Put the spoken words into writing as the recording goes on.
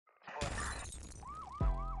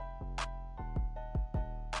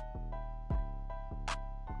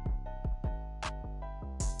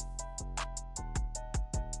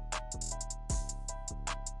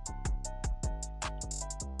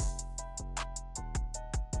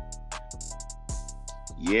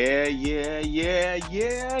Yeah.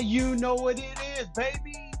 You know what it is,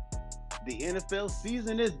 baby. The NFL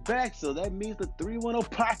season is back, so that means the 310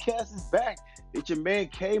 podcast is back. It's your man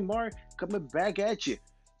Kmart coming back at you.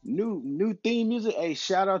 New theme music. Hey,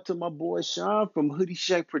 shout out to my boy Sean from Hoodie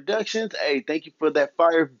Shack Productions. Hey, thank you for that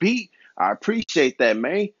fire beat. I appreciate that,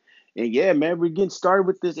 man. And yeah, man, we're getting started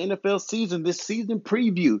with this NFL season, this season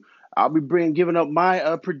preview. I'll be giving up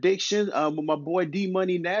my predictions with my boy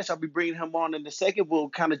DMoney Nash. I'll be bringing him on in a second. We'll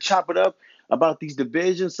kind of chop it up about these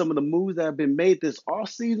divisions, some of the moves that have been made this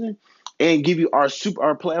offseason, and give you our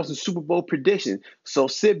playoffs and Super Bowl predictions. So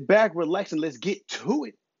sit back, relax, and let's get to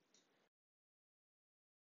it.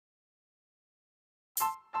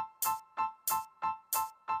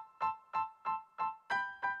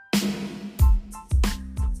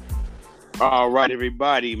 All right,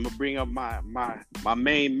 everybody. I'm gonna bring up my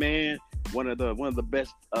main man, one of the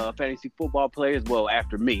best fantasy football players. Well,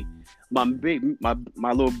 after me, my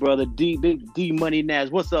little brother D Money Nash.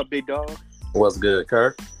 What's up, big dog? What's good,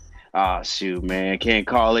 Kirk? Ah, shoot, man. Can't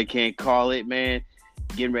call it, man.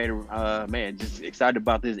 Getting ready to, man, just excited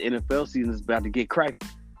about this NFL season. It's about to get cracked.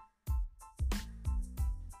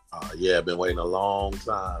 Yeah, been waiting a long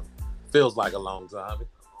time. Feels like a long time.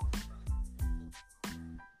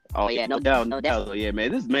 Oh yeah, no doubt. So, yeah,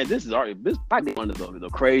 man, this is probably one of the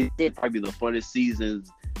craziest, probably the funnest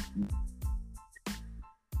seasons.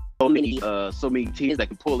 So many teams that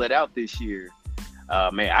can pull it out this year.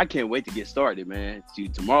 Man, I can't wait to get started, man.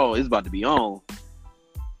 Tomorrow is about to be on.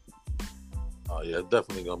 Oh yeah,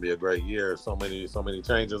 definitely gonna be a great year. So many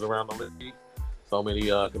changes around the league. So many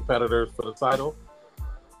competitors for the title.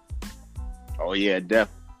 Oh yeah,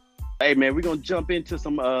 definitely. Hey man, we're gonna jump into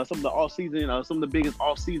some of the offseason, some of the biggest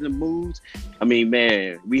offseason moves. I mean,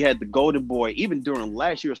 man, we had the Golden Boy. Even during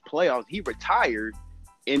last year's playoffs, he retired,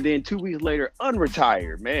 and then 2 weeks later,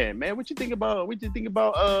 unretired. Man, what you think about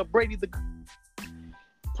Brady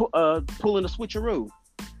pulling a switcheroo?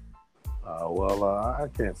 I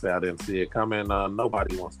can't say I didn't see it coming.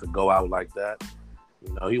 Nobody wants to go out like that.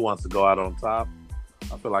 You know, he wants to go out on top.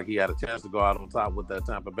 I feel like he had a chance to go out on top with that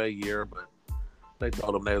Tampa Bay year, but they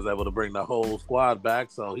told him they was able to bring the whole squad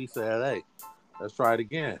back, so he said, hey, let's try it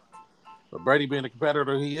again. But Brady being the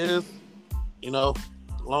competitor he is, you know,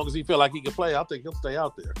 as long as he feel like he can play, I think he'll stay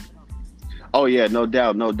out there. Oh, yeah, no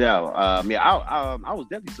doubt. I was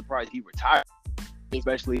definitely surprised he retired,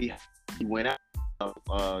 especially he went out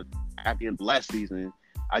at the end of last season.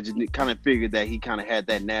 I just kind of figured that he kind of had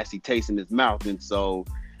that nasty taste in his mouth, and so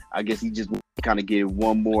I guess he just kind of get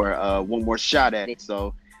one more shot at it.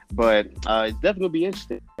 So. But it's definitely gonna be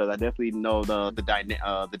interesting because I definitely know the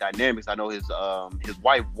dynamics. I know his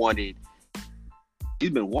wife wanted. He's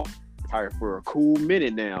been wanting to retire for a cool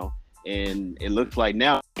minute now, and it looks like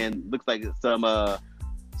some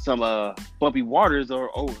bumpy waters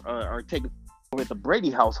are taking over at the Brady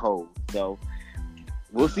household. So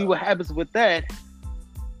we'll see what happens with that.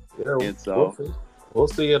 Yeah, and so we'll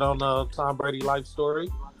see it on Tom Brady life story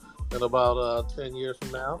in about 10 years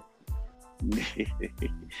from now.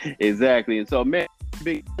 Exactly. And so, man,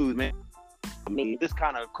 big news, man. I mean, this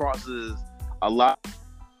kind of crosses a lot.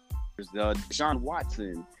 Deshaun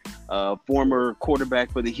Watson, former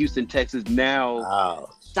quarterback for the Houston Texans, now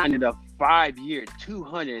signing a 5-year,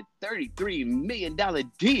 $233 million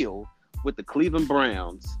deal with the Cleveland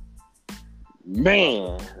Browns.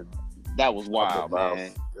 Man, that was wild,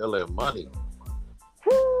 man. Still money.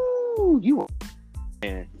 Woo, you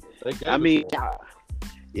man. I mean,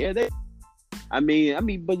 yeah, they. I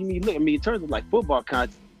mean, but look. In terms of like football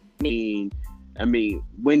content, you think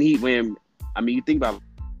about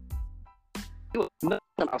it was not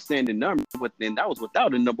an outstanding number, but then that was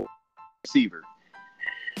without a number one receiver.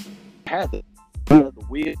 Had the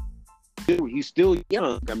win. He's still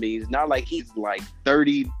young. I mean, it's not like he's like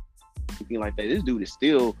 30, anything like that. This dude is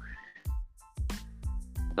still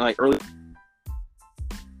like early.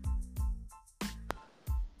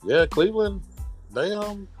 Yeah, Cleveland. They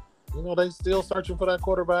they still searching for that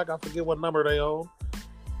quarterback. I forget what number they own.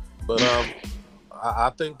 But I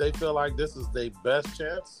think they feel like this is their best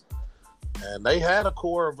chance. And they had a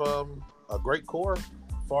core of a great core as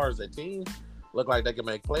far as their team. Look like they can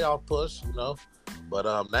make playoff push, But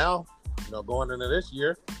now, going into this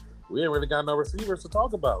year, we ain't really got no receivers to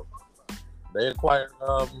talk about. They acquired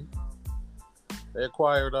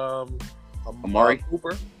Amari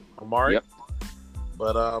Cooper. Yep.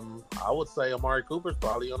 But I would say Amari Cooper's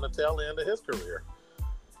probably on the tail end of his career.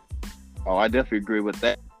 Oh, I definitely agree with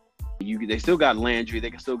that. They still got Landry. They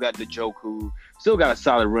still got Njoku. Still got a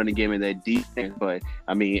solid running game in that defense. But,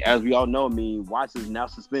 I mean, as we all know, Watson's now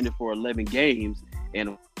suspended for 11 games.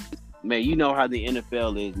 And man, you know how the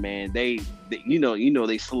NFL is, man. They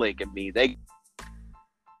they slick. I mean, they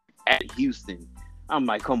at Houston. I'm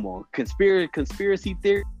like, come on, conspiracy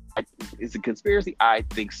theory. Is it conspiracy? I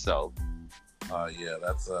think so. Yeah,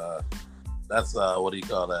 that's what do you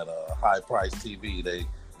call that? High price TV. They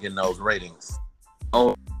getting those ratings.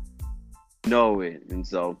 Oh, know it. And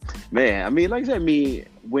so, man, I mean, like I said, I mean,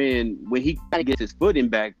 when he kind of gets his footing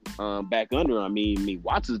back under,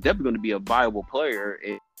 Watson's definitely going to be a viable player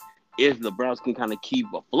if the Browns can kind of keep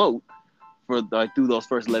afloat for through those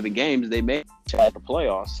first 11 games. They may chat the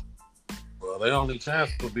playoffs. Well, their only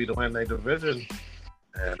chance would be to win their division,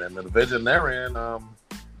 and in the division they're in,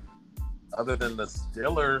 other than the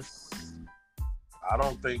Steelers, I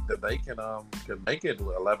don't think that they can make it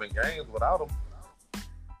to 11 games without them.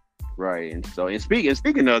 Right, and so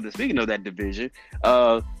speaking of that division,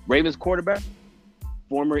 Ravens quarterback,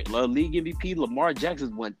 former league MVP Lamar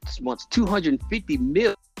Jackson wants $250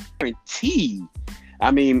 million guaranteed. I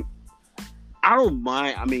mean, I don't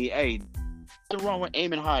mind. I mean, hey, nothing wrong with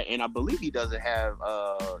aiming high, and I believe he doesn't have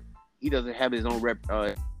his own rep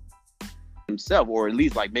himself, or at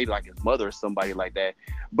least like maybe like his mother or somebody like that.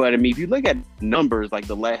 But I mean, if you look at numbers like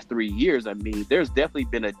the last 3 years, I mean, there's definitely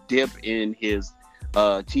been a dip in his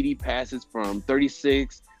TD passes from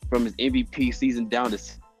 36 from his MVP season down to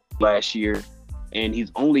last year, and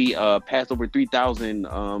he's only passed over 3,000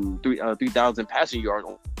 passing yards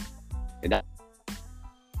in that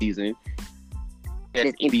season. And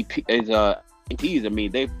his MVP is MVPs. I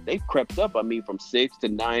mean, they've crept up. I mean, from 6 to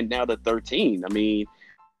 9 now to 13. I mean,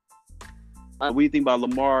 what do you think about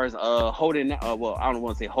Lamar's holding? Well, I don't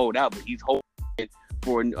want to say hold out, but he's holding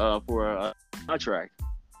for a contract.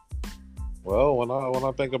 Well, when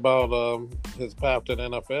I think about his path to the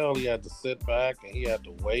NFL, he had to sit back and he had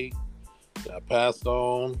to wait. Got passed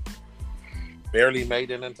on. Barely made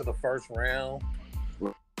it into the first round.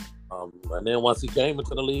 And then once he came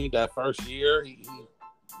into the league that first year, he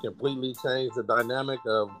completely changed the dynamic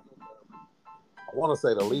of, I want to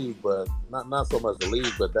say the league, but not so much the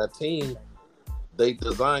league, but that team. They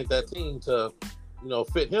designed that team to,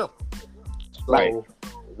 fit him. So right.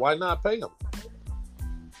 Why not pay him?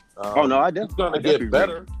 I definitely. He's going to get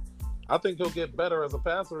better. I think he'll get better as a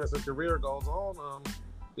passer as his career goes on.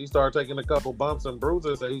 He started taking a couple bumps and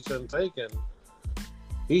bruises that he shouldn't take, and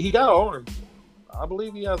he got an arm. I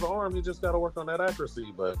believe he has an arm. He just got to work on that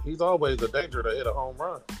accuracy, but he's always a danger to hit a home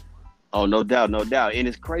run. Oh, no doubt. And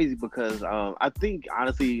it's crazy because I think,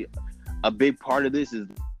 honestly, a big part of this is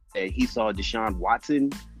that he saw Deshaun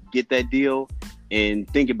Watson get that deal, and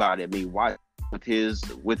think about it. I mean, why with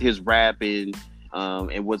his rap and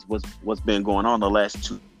what's been going on the last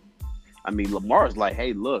 2. I mean, Lamar's like,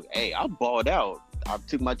 hey, look, I balled out. I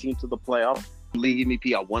took my team to the playoff league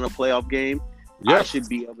MVP. I won a playoff game. Yes. I should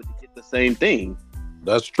be able to get the same thing.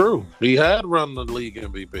 That's true. He had run the league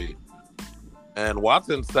MVP, and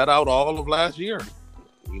Watson sat out all of last year.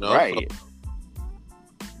 Right.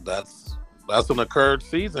 So that's an occurred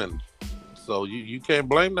season. So you can't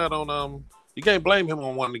blame that on you can't blame him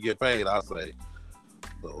on wanting to get paid, I say.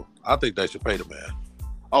 So I think they should pay the man.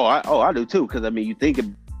 I do too, because I mean, you think of,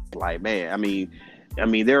 like, man, I mean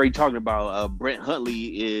they're already talking about Brent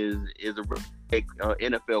Huntley is a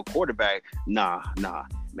NFL quarterback. Nah.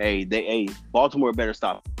 Hey, Baltimore better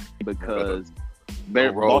stop, because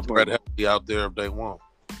Baltimore healthy out there if they want.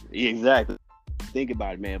 Exactly. Think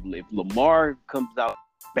about it, man. If Lamar comes out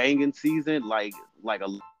banging season like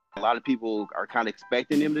a lot of people are kind of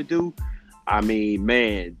expecting him to do, I mean,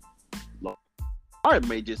 man, I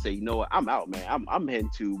may just say, you know what, I'm out, man. I'm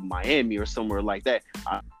heading to Miami or somewhere like that.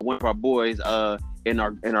 One of our boys in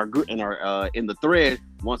the thread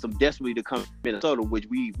wants them desperately to come to Minnesota, which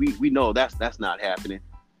we know that's not happening.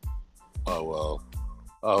 Oh well,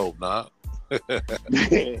 I hope not.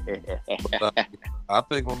 I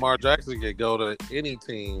think Lamar Jackson can go to any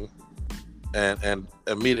team and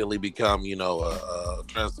immediately become, a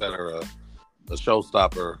trendsetter, a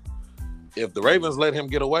showstopper. If the Ravens let him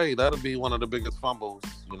get away, that'll be one of the biggest fumbles,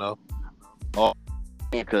 Oh,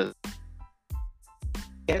 because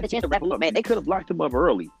the chance to wrap him up, man. They could have locked him up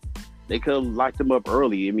early.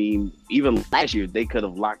 I mean, even last year they could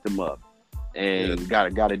have locked him up and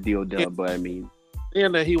got a deal done. Yeah. But I mean,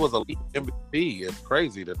 and that he was a league MVP. It's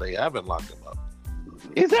crazy that they haven't locked him up.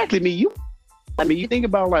 Exactly. I mean, you think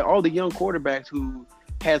about like all the young quarterbacks who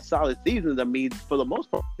had solid seasons. I mean, for the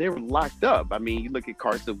most part, they were locked up. I mean, you look at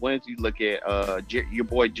Carson Wentz, you look at your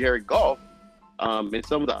boy Jared Goff, and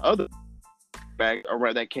some of the other back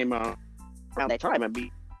around that came out around that time. I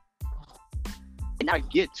mean, and I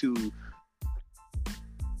get to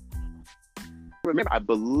remember. I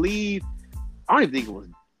don't even think it was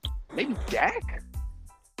maybe Dak.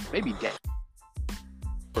 maybe Dak.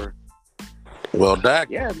 Well, Dak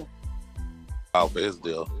Yeah, out for his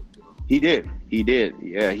deal. he did. He did.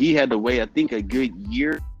 Yeah, he had to wait. I think a good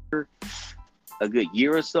year or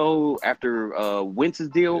so after Wentz's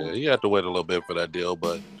deal. Yeah, he had to wait a little bit for that deal,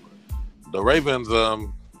 but the Ravens, I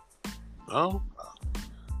don't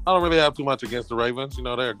really have too much against the Ravens. You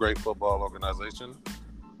know, they're a great football organization,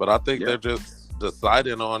 but I think they're just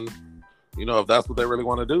deciding on, you know, if that's what they really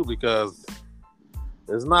want to do, because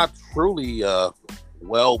it's not truly a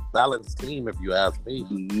well-balanced team, if you ask me.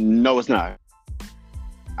 No, it's not.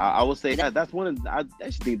 I would say that's one of. I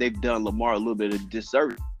actually think they've done Lamar a little bit of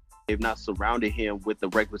disservice. They've not surrounded him with the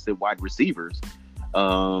requisite wide receivers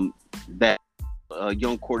that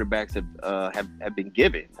young quarterbacks have been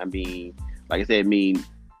given. I mean, like I said,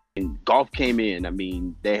 and Goff came in. I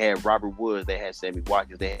mean, they had Robert Woods, they had Sammy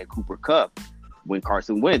Watkins, they had Cooper Kupp. When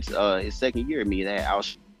Carson Wentz, his second year, I mean, they had Al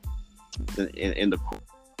in the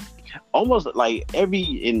almost like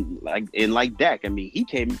like Dak. I mean, he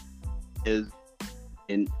came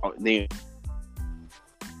and then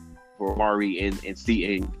for Mari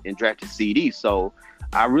and drafted CD. So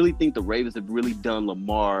I really think the Ravens have really done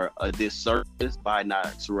Lamar a disservice by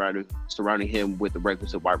not surrounding him with the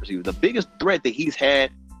requisite wide receivers. The biggest threat that he's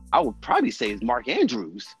had, I would probably say, is Mark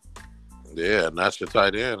Andrews. Yeah, and that's your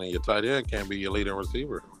tight end, and your tight end can't be your leading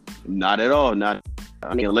receiver. Not at all. I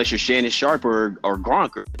mean, unless you're Shannon Sharp or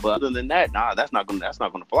Gronk. But other than that, that's not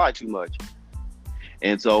gonna fly too much.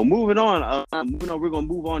 And so moving on, we're gonna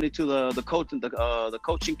move on into the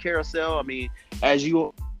coaching carousel. I mean, as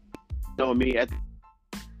you know, at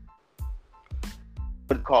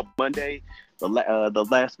what's called Monday, the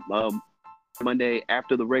last Monday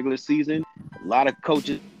after the regular season, a lot of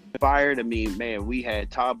coaches fired. I mean, man, we had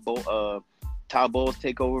Todd Bowles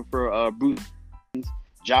take over for Bruce,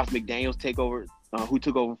 Josh McDaniels take over, who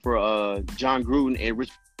took over for John Gruden and Rich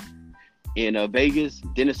in Vegas.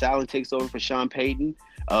 Dennis Allen takes over for Sean Payton.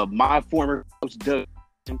 My former coach Doug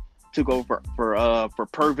took over for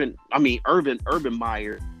Urban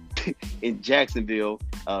Meyer in Jacksonville.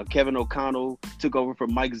 Kevin O'Connell took over for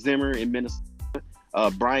Mike Zimmer in Minnesota.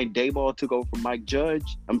 Brian Daboll took over for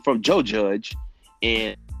from Joe Judge,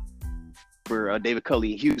 and for David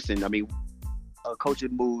Culley in Houston. I mean,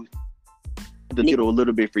 coaching moved the needle a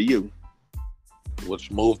little bit for you.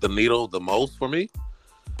 Which moved the needle the most for me?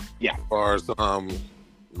 Yeah. As far as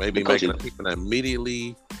maybe making a team an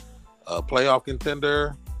immediately playoff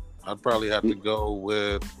contender, I'd probably have to go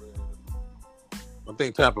with, I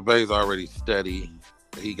think Tampa Bay's already steady.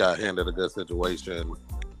 He got handed a good situation.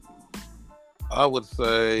 I would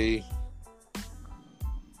say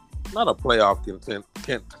not a playoff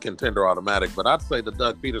contender automatic, but I'd say the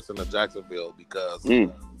Doug Peterson of Jacksonville, because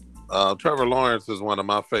Trevor Lawrence is one of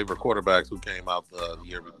my favorite quarterbacks who came out the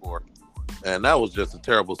year before. And that was just a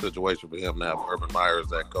terrible situation for him to have Urban Meyer as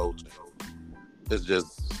that coach. It's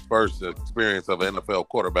just first experience of an NFL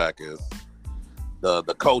quarterback is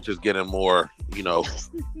the coach is getting more, you know,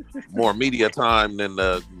 more media time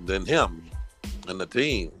than him and the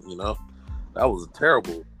team, you know. That was a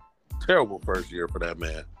terrible, terrible first year for that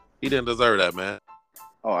man. He didn't deserve that, man.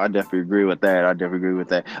 Oh, I definitely agree with that.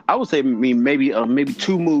 I would say maybe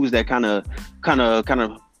two moves that kind of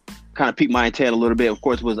piqued my intent a little bit. Of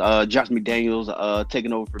course, was Josh McDaniels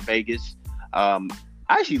taking over for Vegas. I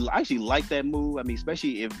actually like that move. I mean,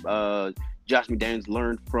 especially if Josh McDaniels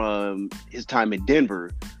learned from his time in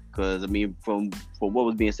Denver, because I mean, from what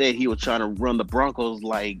was being said, he was trying to run the Broncos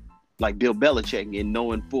like Bill Belichick, and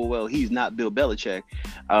knowing full well he's not Bill Belichick.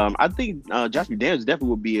 I think Josh McDaniels definitely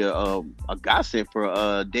would be a godsend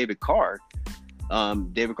for David Carr.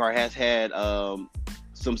 David Carr has had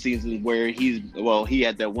some seasons where he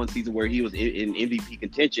had that one season where he was in MVP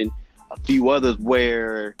contention, a few others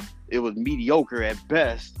where it was mediocre at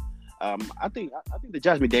best. I think the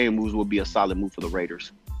Josh McDaniels moves will be a solid move for the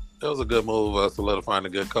Raiders. It was a good move, solidifying a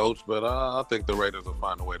good coach, but I think the Raiders will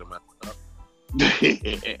find a way to match it up.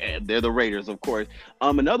 They're the Raiders, of course.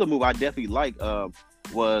 Another move I definitely like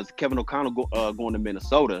was Kevin O'Connell going to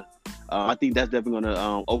Minnesota. I think that's definitely going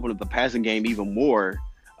to open up the passing game even more.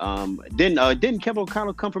 Didn't Kevin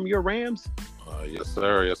O'Connell come from your Rams? Yes,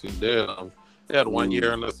 sir. Yes, he did. He had 1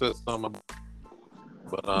 year in the system,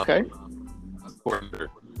 but okay.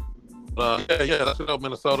 That's about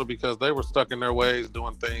Minnesota, because they were stuck in their ways,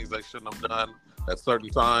 doing things they shouldn't have done at certain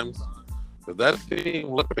times. Because that team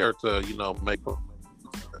looked there to, you know, make.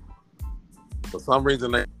 For some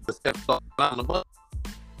reason, they just kept stuck on the mud.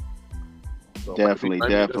 So definitely.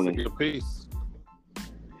 Yeah, definitely.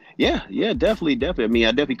 I mean,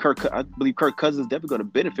 I believe Kirk Cousins definitely going to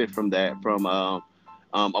benefit from that, from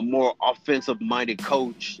a more offensive-minded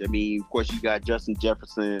coach. I mean, of course, you got Justin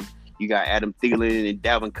Jefferson, you got Adam Thielen and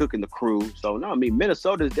Dalvin Cook in the crew. So no, I mean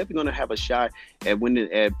Minnesota is definitely going to have a shot at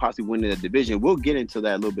winning, at possibly winning the division. We'll get into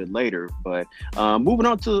that a little bit later. But moving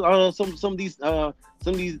on to some of these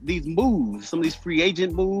moves, some of these free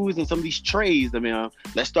agent moves, and some of these trades. I mean,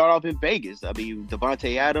 let's start off in Vegas. I mean,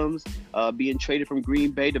 Devontae Adams being traded from Green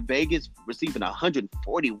Bay to Vegas, receiving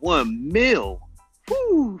 141 mil.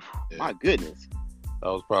 Whew, Yeah. my goodness. That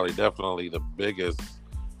was probably definitely the biggest as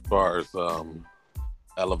far as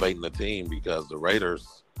elevating the team, because the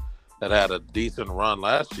Raiders had a decent run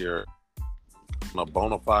last year, a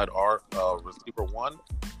bona fide receiver one,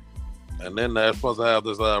 and then they're supposed to have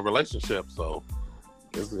this relationship. So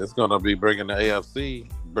it's going to be bringing the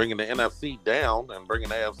NFC down and bringing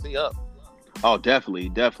the AFC up. Oh,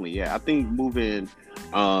 definitely, yeah. I think moving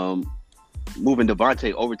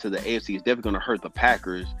Devontae over to the AFC is definitely going to hurt the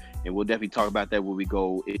Packers, and we'll definitely talk about that when we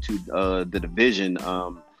go into the division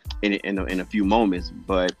in a few moments.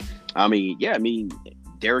 But I mean,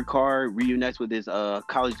 Derek Carr reunites with his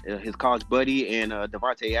college buddy and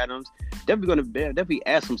Devontae Adams. Definitely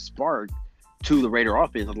add some spark to the Raider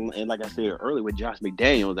offense. And like I said earlier with Josh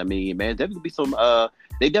McDaniels, I mean, man, definitely be some.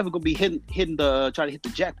 They definitely gonna be trying to hit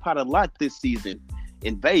the jackpot a lot this season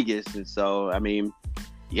in Vegas. And so, I mean,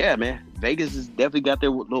 yeah, man, Vegas has definitely got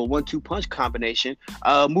their little 1-2 punch combination.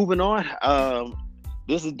 Moving on,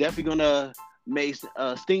 this is definitely gonna make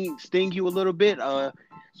sting you a little bit.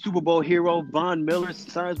 Super Bowl hero Von Miller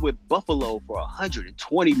signs with Buffalo for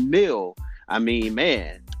 120 mil. I mean,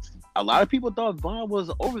 man, a lot of people thought Von was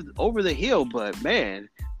over the hill, but man,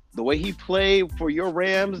 the way he played for your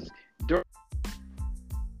Rams during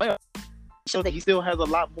shows that he still has a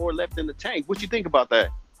lot more left in the tank. What you think about that?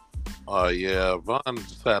 Yeah, Von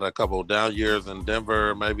just had a couple of down years in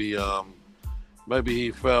Denver. Maybe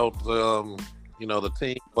he felt the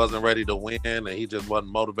team wasn't ready to win and he just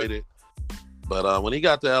wasn't motivated. But when he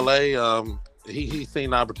got to LA, he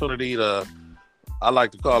seen the opportunity to, I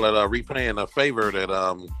like to call it repaying a favor that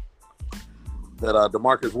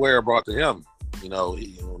DeMarcus Ware brought to him. You know,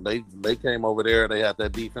 they came over there, they had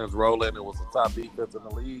that defense rolling. It was the top defense in the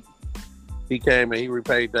league. He came and he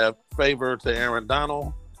repaid that favor to Aaron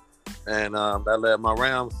Donald, and that led my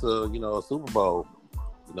Rams to a Super Bowl.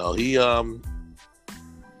 You know, he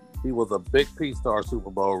was a big piece to our Super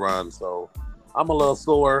Bowl run. So I'm a little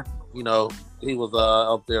sore. You know, he was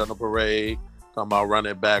up there on the parade talking about run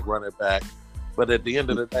it back. But at the end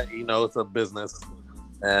of the day, it's a business,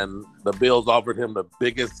 and the Bills offered him the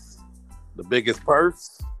biggest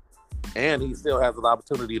purse, and he still has an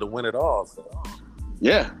opportunity to win it all. So,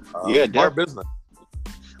 smart business.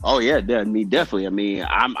 Oh yeah, definitely. I mean,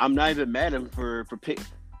 I'm not even mad at him for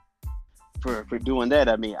doing that.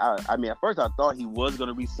 I mean, at first I thought he was going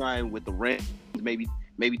to re-sign with the Rams, maybe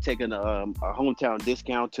taking a hometown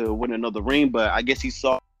discount to win another ring, but I guess he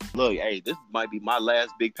saw, look, hey, this might be my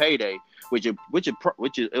last big payday, which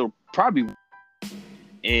it'll probably.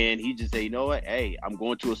 And he just said, you know what? Hey, I'm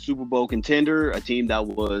going to a Super Bowl contender, a team that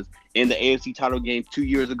was in the AFC title game 2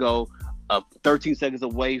 years ago, 13 seconds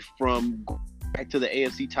away from going back to the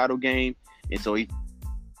AFC title game. And so he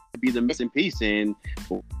be the missing piece. And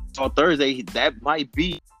on Thursday, that might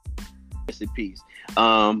be missing piece.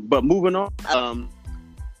 But moving on,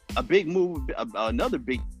 a big move, another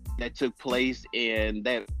big that took place, and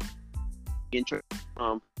that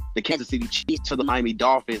the Kansas City Chiefs to the Miami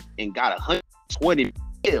Dolphins and got 120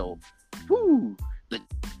 mil. Woo!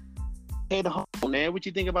 Head home, man. What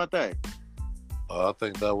you think about that? I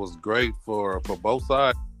think that was great for both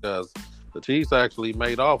sides, because the Chiefs actually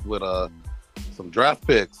made off with some draft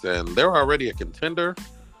picks, and they're already a contender.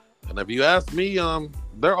 And if you ask me,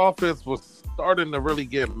 their offense was starting to really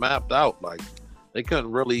get mapped out. Like, they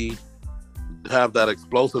couldn't really have that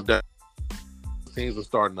explosive. Teams are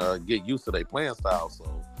starting to get used to their playing style.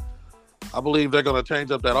 So I believe they're going to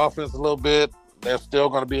change up that offense a little bit. They're still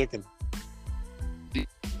going to be a contender.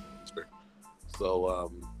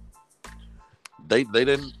 So they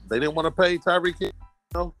didn't want to pay Tyreek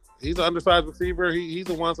Hill. He's an undersized receiver. He's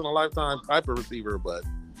a once in a lifetime type of receiver, but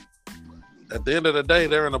at the end of the day,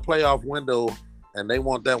 they're in a playoff window, and they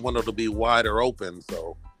want that window to be wider open.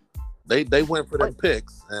 So they went for them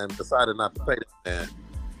picks and decided not to pay them,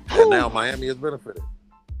 and now Miami has benefited.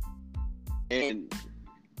 And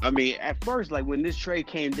I mean, at first, like when this trade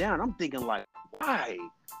came down, I'm thinking like, why?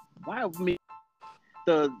 I mean,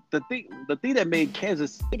 the thing that made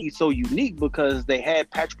Kansas City so unique, because they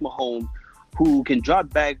had Patrick Mahomes, who can drop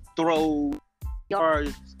back, throw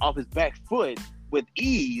yards off his back foot with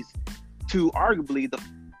ease, to arguably the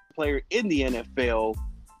player in the NFL.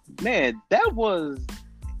 Man, that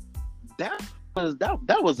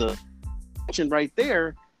that was a option right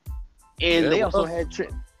there, and they also had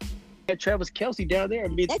Travis Kelce down there. I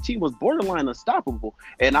mean, that team was borderline unstoppable.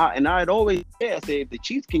 And I'd always say if the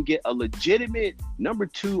Chiefs can get a legitimate number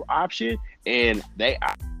 2 option, and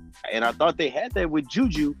I thought they had that with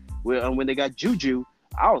Juju. When they got Juju,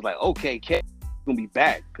 I was like, okay, Kelce's gonna be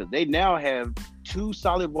back because they now have 2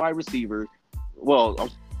 solid wide receivers. Well,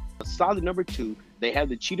 a solid number 2. They have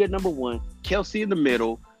the cheetah number 1, Kelce in the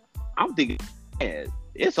middle. I'm thinking, man,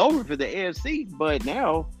 it's over for the AFC. But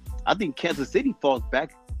now I think Kansas City falls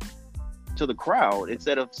back to the crowd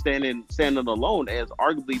instead of standing alone as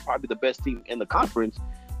arguably probably the best team in the conference,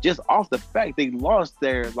 just off the fact they lost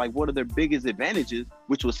one of their biggest advantages,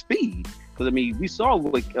 which was speed. Because I mean, we saw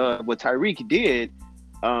what Tyreek did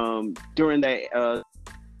during that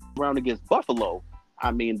round against Buffalo. I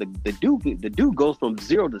mean, the dude goes from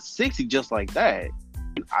 0 to 60 just like that.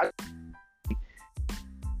 I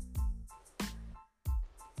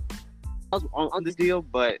was on this deal,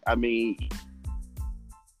 but I mean,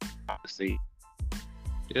 see.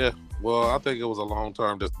 Yeah, well, I think it was a long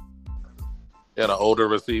term. Just had an older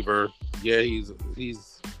receiver. Yeah, he's.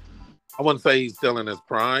 I wouldn't say he's still in his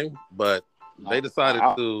prime, but they decided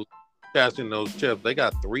to cash in those chips. They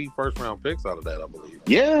got 3 first-round picks out of that, I believe.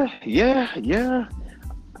 Yeah.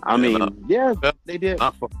 I mean, they did.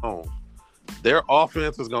 Not for long. Their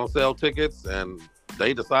offense is going to sell tickets, and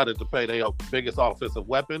they decided to pay their biggest offensive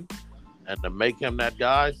weapon and to make him that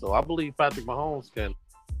guy. So I believe Patrick Mahomes can.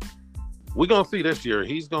 We're going to see this year.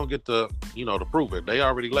 He's going to get to prove it. They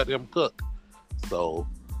already let him cook. So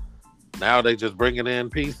now they just bringing in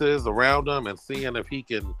pieces around him and seeing if he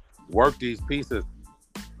can work these pieces.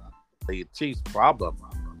 The Chiefs' problem,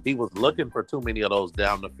 he was looking for too many of those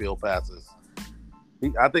down the field passes.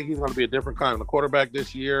 I think he's going to be a different kind of quarterback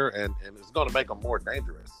this year, and it's going to make him more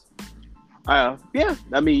dangerous. Pat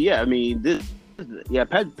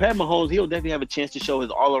Mahomes, he'll definitely have a chance to show his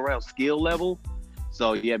all-around skill level.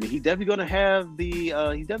 So yeah, I mean, he's definitely going to have he's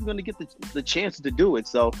definitely going to get the chance to do it.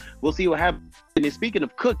 So we'll see what happens. And speaking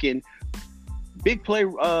of cooking, big play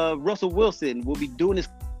Russell Wilson will be doing this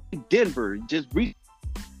in Denver. Just reached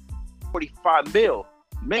 $45 million.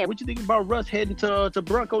 Man, what you think about Russ heading to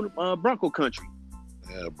Bronco country?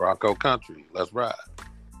 Yeah, Bronco country. Let's ride.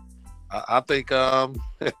 I think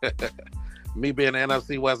me being an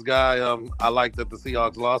NFC West guy, I like that the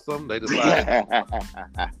Seahawks lost them.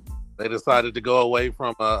 They decided to go away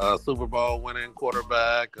from a Super Bowl winning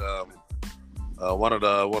quarterback. One of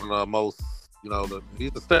the most,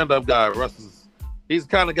 he's a stand-up guy. Russ he's the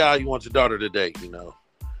kind of guy you want your daughter to date, And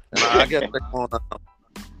I guess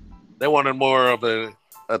they wanted more of a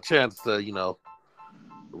chance to,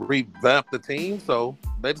 revamp the team. So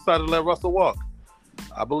they decided to let Russell walk.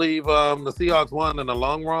 I believe the Seahawks won in the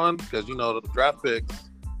long run because, the draft picks,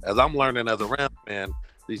 as I'm learning as a Rams fan,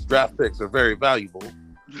 these draft picks are very valuable.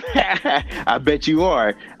 I bet you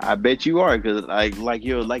are because like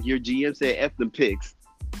your GM said, F them picks.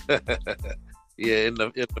 Yeah, in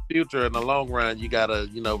the future, in the long run, you gotta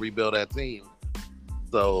rebuild that team.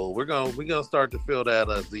 So we're gonna start to feel that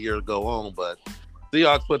as the years go on. But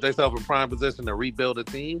Seahawks put themselves in prime position to rebuild a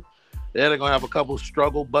team. They're gonna have a couple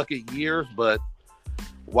struggle bucket years, but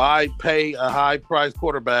why pay a high price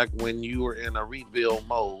quarterback when you are in a rebuild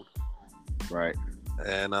mode? Right.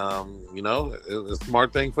 And it's a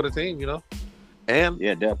smart thing for the team, And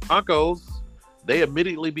definitely. Broncos, they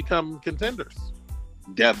immediately become contenders.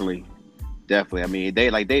 Definitely. I mean,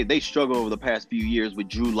 they struggled over the past few years with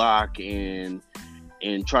Drew Lock and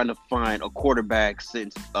trying to find a quarterback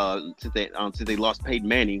since they lost Peyton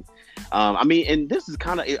Manning. I mean, and this is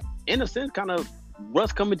kind of, in a sense, kind of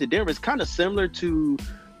Russ coming to Denver is kind of similar to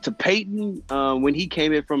Peyton when he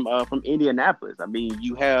came in from Indianapolis. I mean,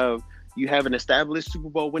 you have an established Super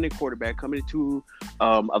Bowl winning quarterback coming into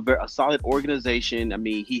a solid organization. I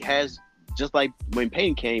mean, he has, just like when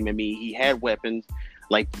Peyton came, I mean, he had weapons.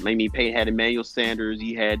 Like, I mean, Peyton had Emmanuel Sanders,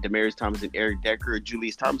 he had Demaryius Thomas and Eric Decker,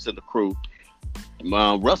 Julius Thomas in the crew.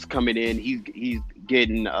 Russ coming in, he's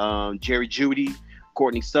getting Jerry Jeudy,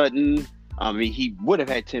 Courtney Sutton. I mean, he would have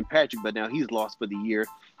had Tim Patrick, but now he's lost for the year.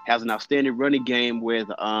 Has an outstanding running game with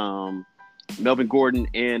Melvin Gordon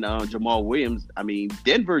and Jamal Williams. I mean,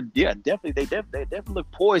 Denver, yeah, definitely. They definitely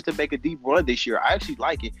look poised to make a deep run this year. I actually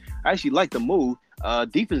like it. I actually like the move.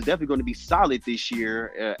 Defense is definitely going to be solid this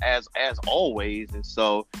year, as always. And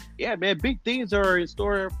so, yeah, man, big things are in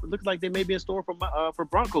store. Looks like they may be in store for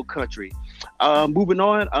Bronco country. Moving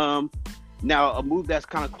on. Now, a move that's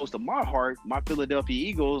kind of close to my heart. My Philadelphia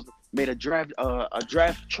Eagles made a draft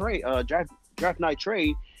night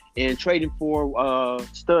trade. And trading for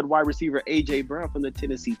stud wide receiver A.J. Brown from the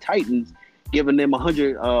Tennessee Titans. giving them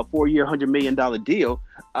 4-year, $100 million deal.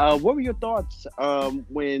 What were your thoughts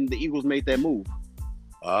when the Eagles made that move?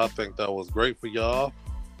 I think that was great for y'all.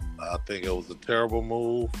 I think it was a terrible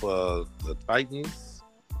move for the Titans,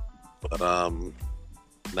 but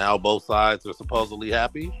now both sides are supposedly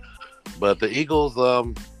happy. But the Eagles,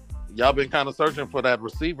 y'all been kind of searching for that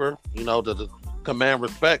receiver, to command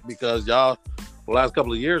respect, because y'all, the last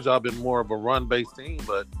couple of years, y'all been more of a run-based team.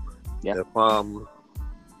 But Yeah.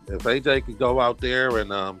 if AJ could go out there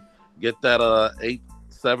and get that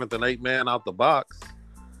 7th and 8 man out the box,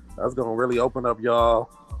 that's gonna really open up y'all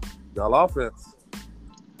offense.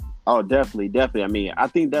 Oh, definitely. I mean, I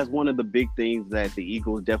think that's one of the big things that the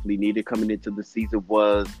Eagles definitely needed coming into the season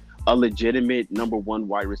was a legitimate number one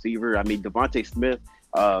wide receiver. I mean, Devontae Smith,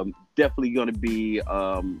 definitely going to be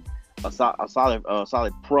a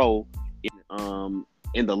solid pro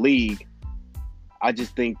in the league. I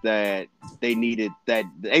just think that they needed that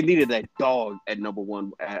dog at the number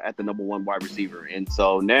one wide receiver, and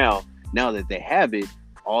so now that they have it,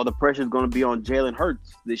 all the pressure is going to be on Jalen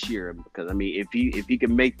Hurts this year, because I mean, if he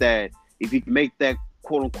can make that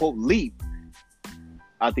quote unquote leap,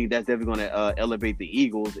 I think that's definitely going to elevate the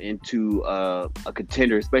Eagles into a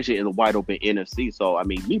contender, especially in the wide open NFC. So I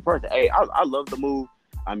mean, me personally, hey, I love the move.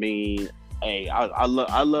 I mean, hey, I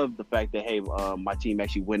love the fact that my team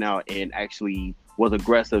actually went out and actually was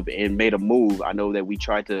aggressive and made a move. I know that we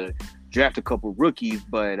tried to draft a couple rookies,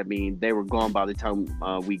 but I mean, they were gone by the time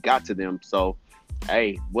we got to them. So,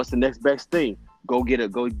 hey, what's the next best thing? Go get a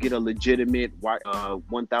legitimate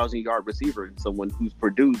 1,000-yard receiver, and someone who's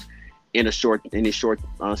produced in his short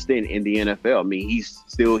stint in the NFL. I mean, he's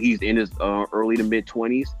in his early to mid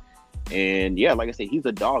 20s, and yeah, like I said, he's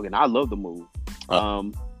a dog, and I love the move.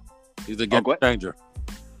 He's a game changer.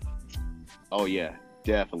 Oh yeah,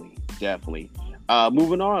 definitely.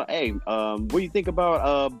 Moving on, hey, what do you think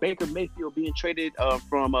about Baker Mayfield being traded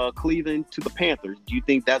from Cleveland to the Panthers? Do you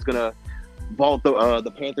think that's gonna vault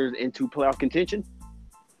the Panthers into playoff contention?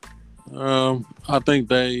 I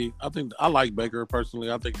like Baker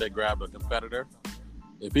personally. I think they grabbed a competitor.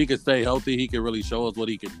 If he could stay healthy, he could really show us what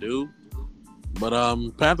he can do. But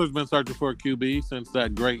Panthers been searching for a QB since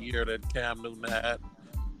that great year that Cam Newton had.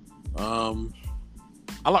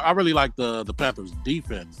 I really like the Panthers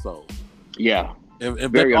defense. So yeah,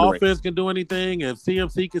 if their offense can do anything, if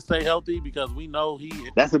CMC can stay healthy, because we know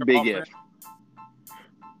that's a big if.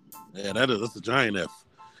 Yeah, that's a giant if.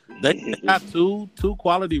 They got two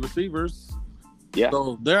quality receivers. Yeah.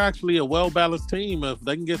 So they're actually a well-balanced team. If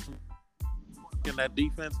they can get some, and that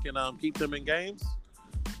defense can keep them in games,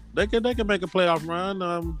 they can make a playoff run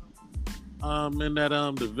in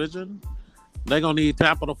that division. They're gonna need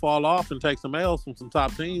Tampa to fall off and take some L's from some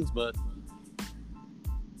top teams, but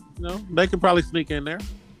they can probably sneak in there.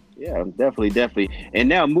 Yeah, definitely. And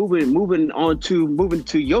now moving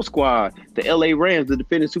to your squad, the LA Rams, the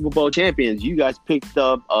defending Super Bowl champions. You guys picked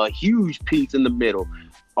up a huge piece in the middle,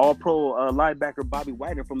 All-Pro linebacker Bobby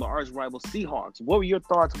Wagner from the arch rival Seahawks. What were your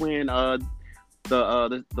thoughts when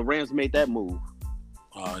the Rams made that move?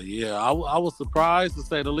 Yeah, I was surprised, to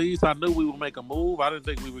say the least. I knew we would make a move. I didn't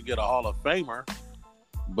think we would get a Hall of Famer,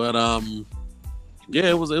 but yeah,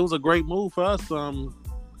 it was a great move for us.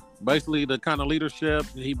 Basically, the kind of leadership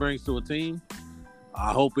he brings to a team.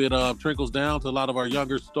 I hope it trickles down to a lot of our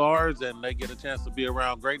younger stars, and they get a chance to be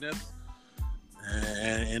around greatness,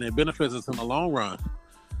 and it benefits us in the long run.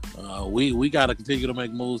 We got to continue to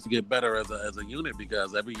make moves to get better as a unit,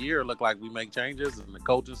 because every year it look like we make changes in the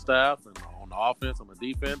coaching staff and on the offense, on the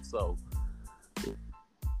defense. So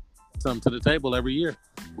something to the table every year.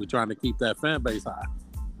 We're trying to keep that fan base high.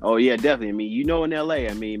 Oh yeah, definitely. I mean, in LA,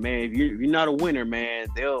 I mean, man, if you're not a winner, man,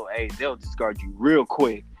 they'll discard you real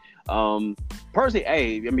quick. Personally,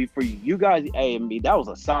 I mean, for you guys, I mean, that was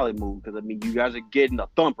a solid move, because I mean, you guys are getting a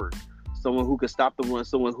thumper, someone who could stop the run,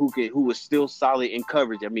 someone who was still solid in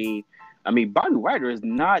coverage. I mean, Bobby Wagner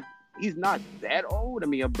he's not that old. I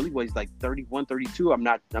mean, I believe he's like 31, 32. I'm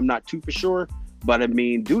not too for sure, but I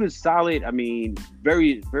mean, dude is solid. I mean,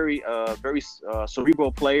 very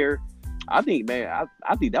cerebral player. I think, man,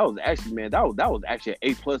 I think that was actually, man, that was actually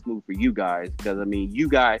an A+ move for you guys, because I mean, you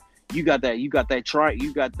got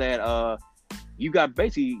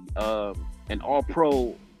basically an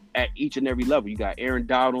All-Pro at each and every level. You got Aaron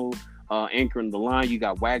Donald anchoring the line. You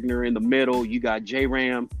got Wagner in the middle. You got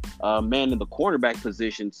J-Ram man in the quarterback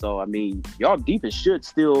position. So I mean, y'all defense should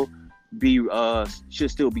still be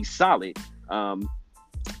solid.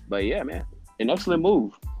 But yeah, man, an excellent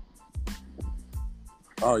move.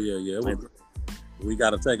 Oh yeah. We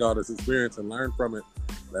got to take all this experience and learn from it.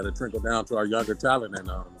 Let it trickle down to our younger talent, and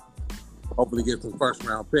hopefully get some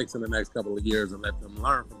first-round picks in the next couple of years and let them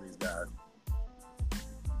learn from these guys.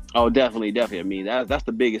 Oh, definitely, definitely. I mean, that's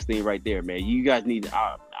the biggest thing right there, man. You guys need.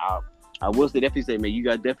 I will say definitely say, man, you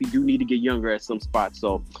guys definitely do need to get younger at some spots.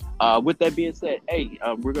 So, with that being said, hey,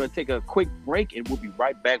 we're gonna take a quick break and we'll be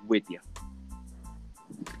right back with you.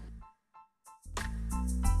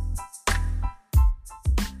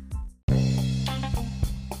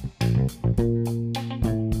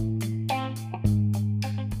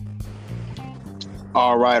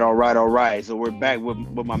 All right, all right, all right. So we're back with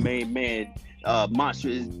my main man, monster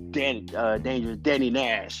is dangerous Danny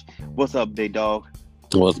Nash. What's up, big dog?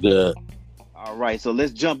 What's good? All right, so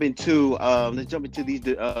let's jump into these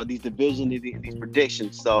division these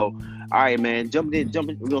predictions. So, all right, man, jumping.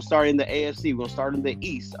 We're gonna start in the AFC. We're gonna start in the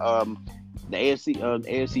East. The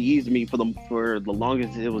AFC East. I mean, for the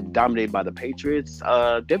longest, it was dominated by the Patriots.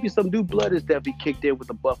 Definitely some new blood has definitely kicked in with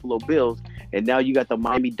the Buffalo Bills, and now you got the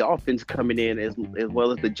Miami Dolphins coming in as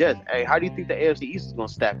well as the Jets. Hey, how do you think the AFC East is gonna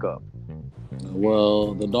stack up?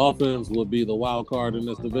 Well, the Dolphins would be the wild card in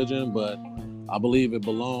this division, but I believe it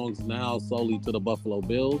belongs now solely to the Buffalo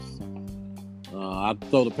Bills. I'd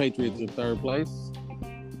throw the Patriots in third place,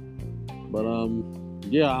 but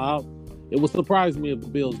it would surprise me if the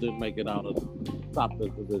Bills didn't make it out of the top of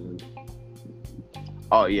this division.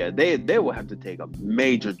 Oh yeah, they will have to take a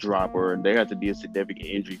major drop, or there have to be a significant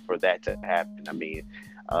injury for that to happen. I mean,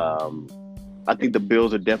 um, I think the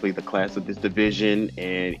Bills are definitely the class of this division,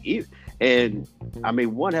 and I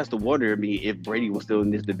mean, one has to wonder. I mean, if Brady was still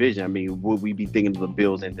in this division, I mean, would we be thinking of the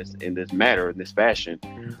Bills in this matter, in this fashion?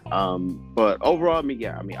 But overall, I mean,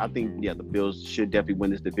 yeah, I mean, I think the Bills should definitely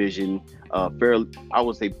win this division. Fairly, I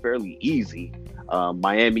would say fairly easy.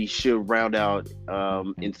 Miami should round out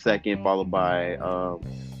in second, followed by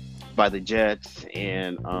the Jets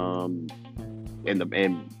and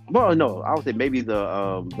well, no, I would say maybe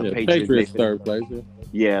the Patriots Third place. Yeah.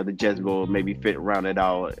 yeah, the Jets will maybe fit round it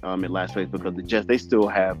out in last place because the Jets they still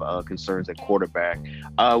have concerns at quarterback.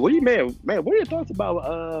 What do you man? What are your thoughts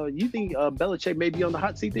about? You think Belichick may be on the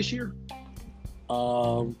hot seat this year? I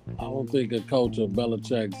don't think a coach of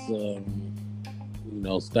Belichick's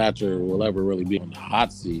stature will ever really be on the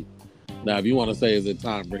hot seat. Now, if you want to say, is it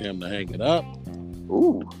time for him to hang it up?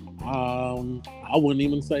 Ooh, I wouldn't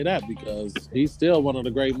even say that because he's still one of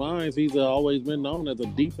the great minds. He's always been known as a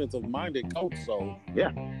defensive-minded coach. So,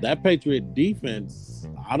 yeah, that Patriot defense,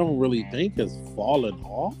 I don't really think has fallen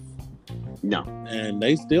off. no, And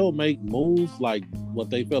they still make moves like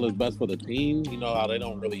what they feel is best for the team. You know how they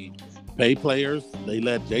don't really pay players. They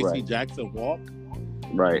let J.C. Right. Jackson walk.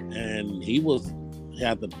 right, And he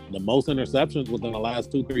had the most interceptions within the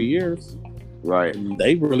last 2-3 years. right. And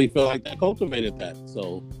they really feel like they cultivated that.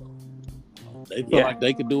 So they feel like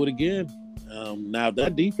they could do it again. Now, if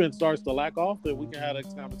that defense starts to lack off, then we can have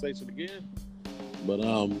this conversation again. But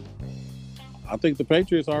I think the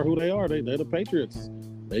Patriots are who they are. They're the Patriots.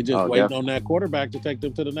 They just waiting on that quarterback to take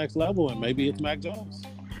them to the next level, and maybe it's Mac Jones.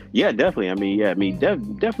 Yeah, definitely.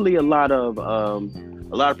 Definitely a lot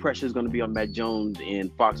of pressure is going to be on Matt Jones in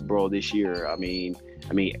Foxborough this year. I mean,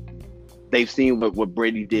 they've seen what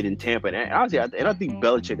Brady did in Tampa, and honestly, I think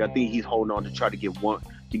Belichick. I think he's holding on to try to get one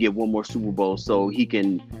more Super Bowl so he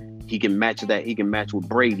can match that. He can match with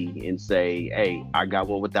Brady and say, "Hey, I got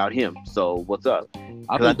one without him. So what's up?"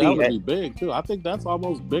 I think that would be big too. I think that's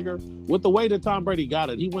almost bigger with the way that Tom Brady got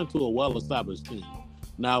it. He went to a well-established team.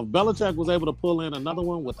 Now, if Belichick was able to pull in another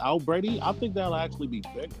one without Brady, I think that'll actually be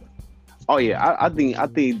bigger. Oh yeah, I think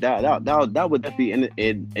that would definitely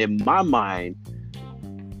in my mind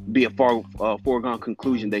be a foregone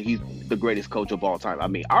conclusion that he's the greatest coach of all time. I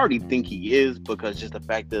mean, I already think he is because just the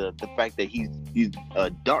fact that he's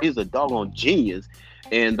a doggone genius,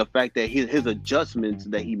 and the fact that his adjustments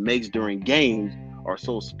that he makes during games are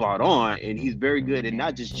so spot on, and he's very good at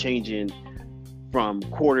not just changing from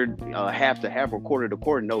half to half or quarter to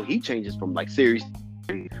quarter. No, he changes from like series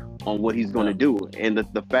on what he's going to do, and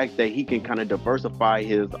the fact that he can kind of diversify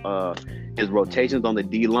his rotations on the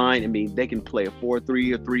D line. I mean, they can play a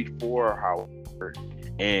 4-3 or 3-4 or however,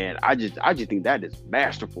 and I just think that is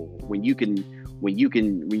masterful when you're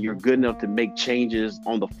good enough to make changes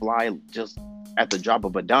on the fly just at the drop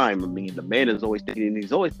of a dime. I mean, the man is always thinking.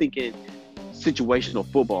 He's always thinking situational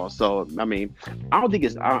football. So I mean, I don't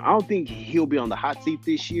think he'll be on the hot seat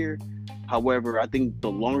this year. However, I think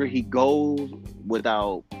the longer he goes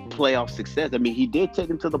without playoff success, I mean, he did take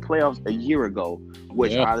him to the playoffs a year ago,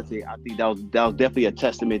 which honestly, I think that was definitely a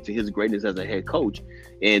testament to his greatness as a head coach,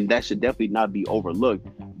 and that should definitely not be overlooked.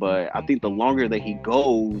 But I think the longer that he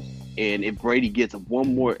goes, and if Brady gets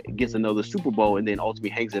another Super Bowl, and then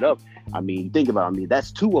ultimately hangs it up, I mean, think about it. I mean,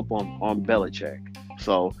 that's 2 up on Belichick.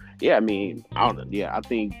 So Yeah, I mean, I don't. Yeah, I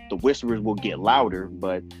think the whispers will get louder,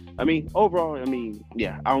 but I mean, overall, I mean,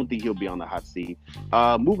 yeah, I don't think he'll be on the hot seat.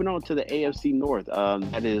 Moving on to the AFC North,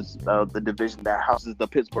 that is the division that houses the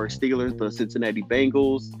Pittsburgh Steelers, the Cincinnati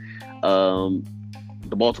Bengals, um,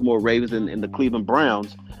 the Baltimore Ravens, and the Cleveland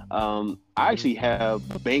Browns. I actually have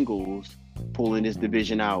the Bengals pulling this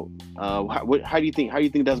division out. How do you think? How do you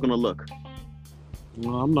think that's going to look?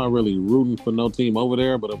 Well, I'm not really rooting for no team over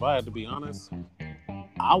there, but if I had to be honest,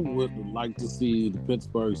 I would like to see the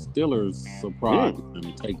Pittsburgh Steelers surprise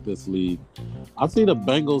and take this lead. I see the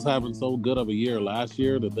Bengals having so good of a year last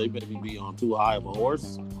year that they maybe be on too high of a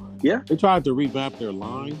horse. Yeah, They tried to revamp their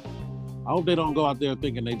line. I hope they don't go out there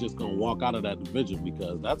thinking they just gonna walk out of that division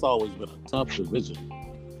because that's always been a tough division.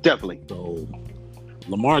 definitely. So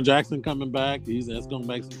Lamar Jackson coming back, that's gonna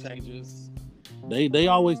make some changes. They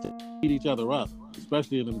always beat each other up,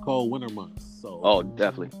 especially in them cold winter months. So Oh,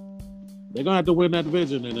 definitely. they're gonna have to win that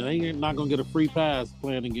division, and they ain't not gonna get a free pass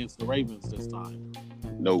playing against the Ravens this time.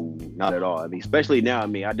 No, not at all. I mean, especially now. I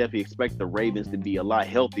mean, I definitely expect the Ravens to be a lot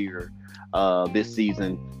healthier this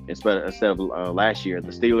season instead of last year.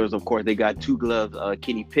 The Steelers, of course, they got two gloves,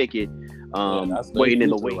 Kenny Pickett, That's their waiting in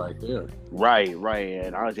the future wait. right there. Right.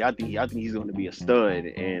 And honestly, I think he's going to be a stud.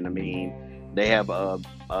 And I mean, they have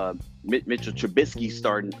Mitchell Trubisky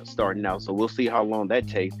starting out, so we'll see how long that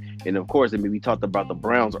takes. And of course, I mean, we talked about the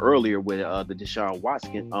Browns earlier with the Deshaun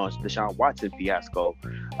Watson fiasco.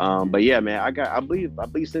 But yeah, man, I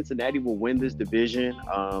believe Cincinnati will win this division.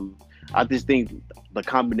 I just think the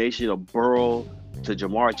combination of Burrow to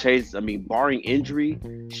Jamar Chase, I mean, barring injury,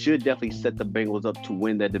 should definitely set the Bengals up to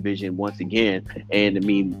win that division once again. And I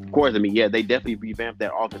mean, of course, I mean, yeah, they definitely revamped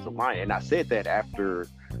that offensive line. And I said that after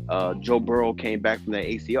Joe Burrow came back from that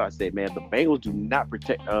ACL. I said, man, if the Bengals do not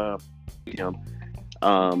protect him,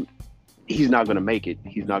 he's not going to make it.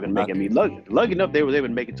 He's not going to make it. I mean, lucky enough, they were able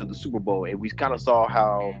to make it to the Super Bowl, and we kind of saw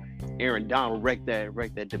how Aaron Donald wrecked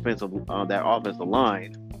that defensive that offensive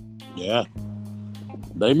line. Yeah,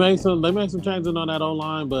 they made some changes on that O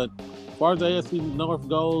line, but as far as the AFC North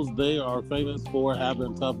goes, they are famous for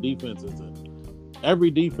having tough defenses, and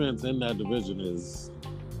every defense in that division is,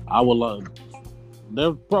 I will love.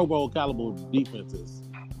 They're Pro Bowl caliber defenses.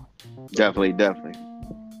 Definitely.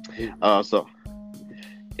 So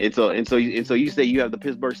you say you have the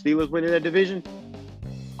Pittsburgh Steelers winning that division?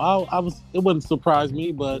 It wouldn't surprise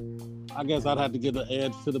me, but I guess I'd have to give the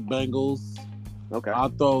edge to the Bengals. Okay. I'll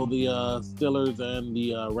throw the Steelers and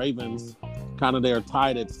the Ravens kind of there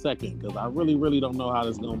tied at second because I really don't know how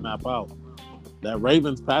this is going to map out. That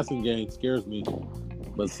Ravens passing game scares me.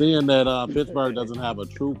 But seeing that Pittsburgh doesn't have a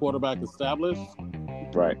true quarterback established,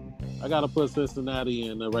 Right. I got to put Cincinnati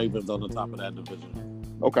and the Ravens on the top of that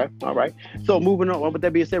division. Okay. All right. So moving on. With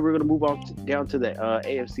that being said, we're going to move on down to the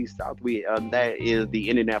AFC South. That is the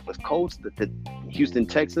Indianapolis Colts, the Houston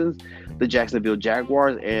Texans, the Jacksonville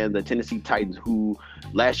Jaguars, and the Tennessee Titans, who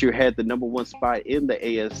last year had the number one spot in the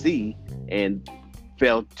AFC and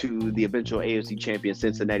fell to the eventual AFC champion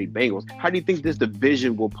Cincinnati Bengals. How do you think this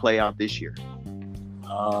division will play out this year?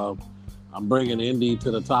 I'm bringing Indy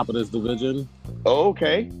to the top of this division.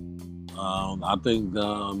 Okay. I think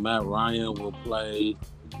Matt Ryan will play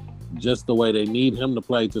just the way they need him to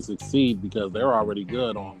play to succeed because they're already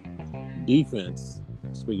good on defense.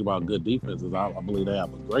 Speaking about good defenses, I believe they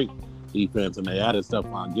have a great defense, and they added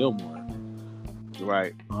Stephon Gilmore.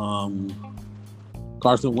 Right.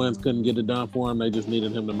 Carson Wentz couldn't get it done for him. They just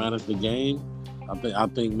needed him to manage the game. I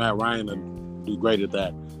think Matt Ryan will do great at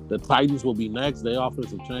that. The Titans will be next. They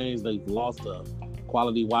offensive change. They've lost a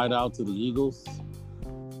quality wideout to the Eagles.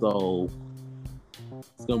 So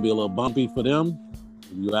it's going to be a little bumpy for them,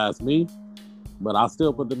 if you ask me. But I'll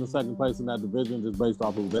still put them in second place in that division just based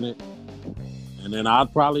off who's in it. And then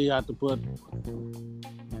I'd probably have to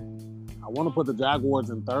I want to put the Jaguars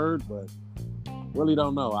in third, but really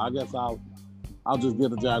don't know. I guess I'll just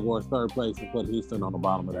give the Jaguars third place and put Houston on the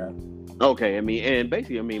bottom of that. Okay, I mean, and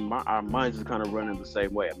basically, I mean, our minds is kind of running the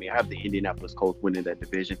same way. I mean, I have the Indianapolis Colts winning that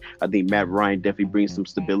division. I think Matt Ryan definitely brings some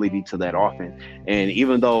stability to that offense. And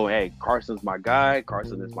even though, hey, Carson is my guy,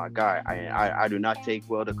 I do not take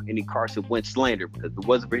well to any Carson Wentz slander because if it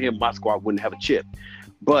wasn't for him, my squad wouldn't have a chip.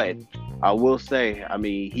 But I will say, I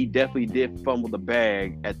mean, he definitely did fumble the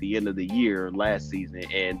bag at the end of the year last season,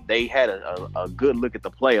 and they had a good look at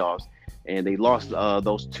the playoffs. And they lost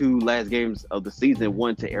those two last games of the season,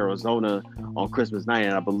 one to Arizona on Christmas night,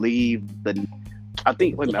 and I believe I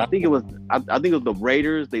think it was the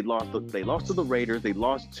Raiders. They lost to the Raiders. They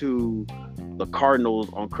lost to the Cardinals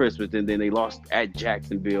on Christmas, and then they lost at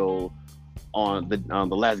Jacksonville on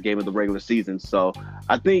the last game of the regular season. So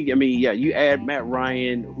I think, yeah, you add Matt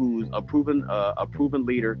Ryan, who's a proven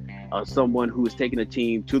leader, someone who has taken a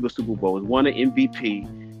team to the Super Bowl, has won an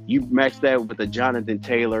MVP. You match that with a Jonathan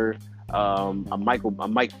Taylor, a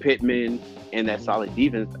Mike Pittman, and that solid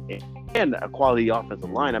defense and a quality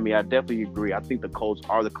offensive line. I definitely agree. I think the Colts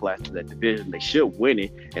are the class of that division. They should win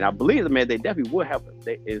it, and I believe, man, they definitely would have,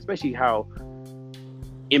 especially how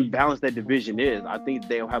imbalanced that division is. I think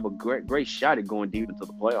they'll have a great shot at going deep into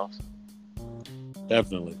the playoffs.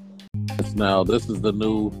 Definitely. Now, this is the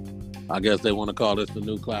new, I guess they want to call this the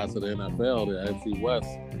new class of the NFL, the NFC West.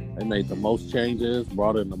 They made the most changes,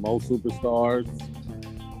 brought in the most superstars,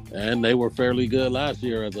 and they were fairly good last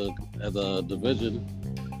year as a division,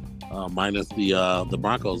 minus the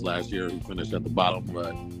Broncos last year, who finished at the bottom.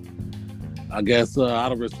 But I guess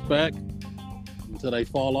out of respect, until they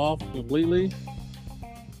fall off completely,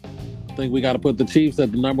 I think we got to put the Chiefs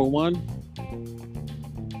at the number one,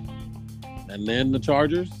 and then the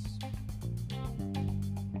Chargers,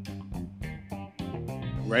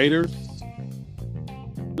 Raiders,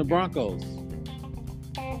 the Broncos.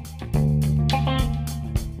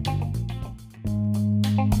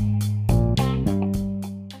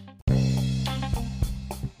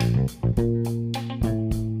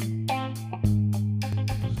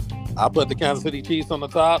 I put the Kansas City Chiefs on the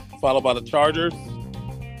top, followed by the Chargers,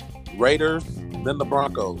 Raiders, then the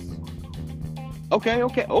Broncos. Okay.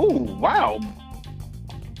 Oh, wow.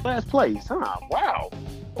 Last place, huh? Wow.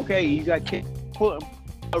 Okay, you got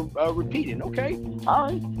repeating. Okay, all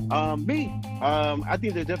right. I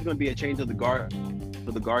think there's definitely going to be a change of the guard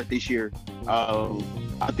this year.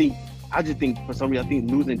 I just think for some reason, I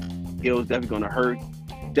think losing Hill is definitely going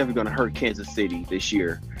to hurt Kansas City this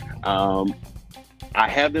year. I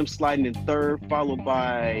have them sliding in third, followed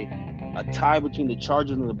by a tie between the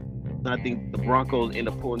Chargers and I think the Broncos end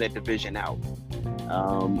up pulling that division out.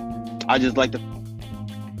 I just like the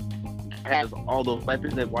has all those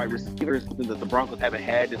weapons and wide receivers, something that the Broncos haven't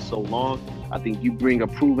had in so long. I think you bring a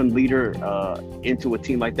proven leader into a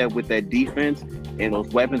team like that with that defense and those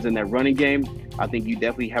weapons in that running game. I think you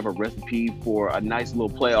definitely have a recipe for a nice little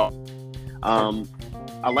playoff. I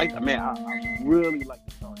really like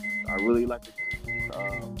the Chargers. I really like the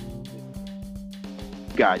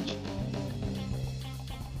God.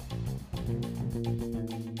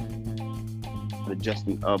 The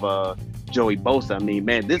adjustment of Joey Bosa.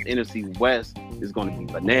 Man, this NFC West is going to be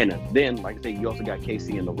bananas. Then, like I say, you also got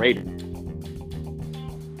KC and the Raiders.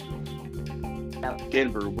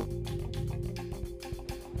 Denver.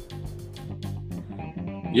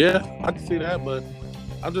 Yeah, I can see that, but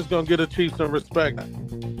I'm just going to give the Chiefs some respect.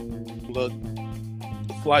 Look,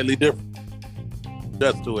 slightly different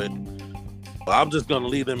just to it. I'm just going to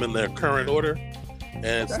leave them in their current order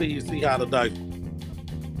and see how the dice.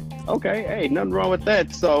 Okay, hey, nothing wrong with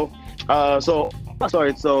that. So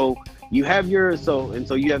you have you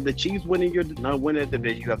have the Chiefs winning the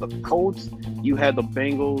division. You have the Colts, you have the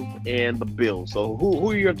Bengals, and the Bills. So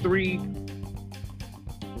who are your three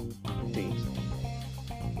teams?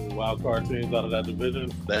 The wild card teams out of that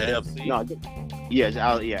division, the AFC. Out of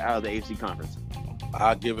the AFC conference.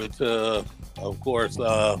 I'll give it to, of course,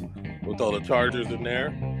 we'll throw the Chargers in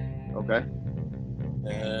there. Okay.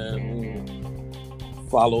 And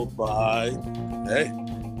followed by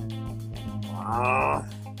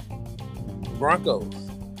Broncos.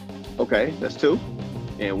 Okay, that's two.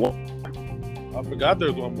 And one. I forgot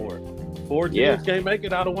there's one more. 4 teams can't make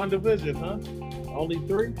it out of one division, huh? Only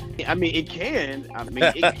 3? It can.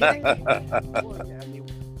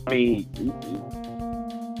 It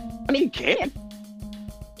can.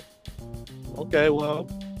 Okay, well,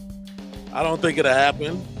 I don't think it'll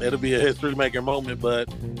happen. It'll be a history-making moment, but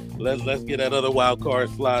let's get that other wild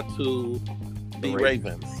card slot to the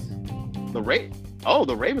Ravens. The Ravens. Oh,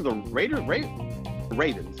 the Ravens are Ravens.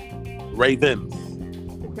 Ravens.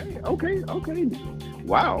 Okay.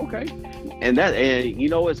 Wow. Okay. And you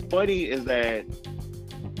know what's funny is that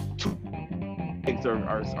two things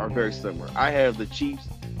are very similar. I have the Chiefs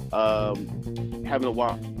having a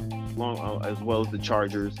while long as well as the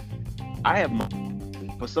Chargers. I have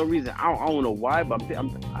for some reason I don't know why, but I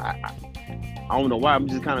don't know why. I'm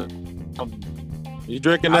just kind of. You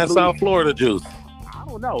drinking that South Florida juice? I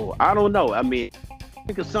don't know.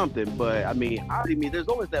 Think of something, but there's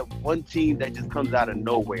always that one team that just comes out of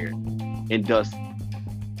nowhere and does.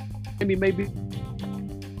 Maybe.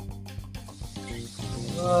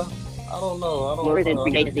 I don't know.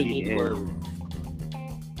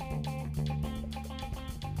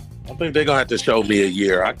 I think they're gonna have to show me a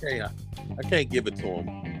year. I can't give it to them.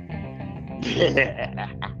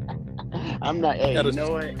 I'm not. Hey, you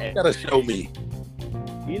know what? You gotta show me.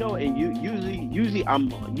 and usually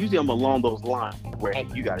I'm along those lines where hey,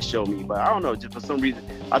 you got to show me, but I don't know, just for some reason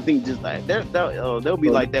I think just like they'll be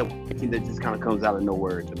like that team that just kind of comes out of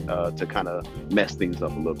nowhere to kind of mess things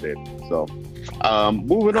up a little bit. So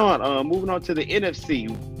moving on to the NFC.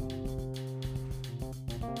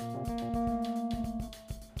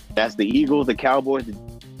 That's the Eagles, the Cowboys,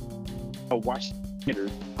 the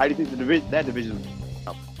Washington. How do you think that division?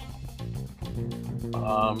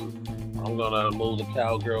 I'm gonna move the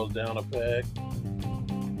Cowgirls down a peg.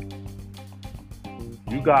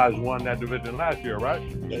 You guys won that division last year, right?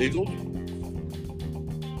 The Eagles.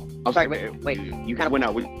 I'm sorry, wait. You kind of went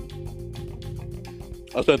out.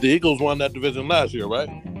 I said the Eagles won that division last year, right?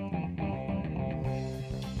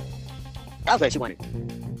 Dallas won it.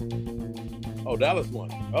 Oh, Dallas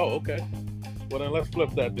won. Oh, okay. Well, then let's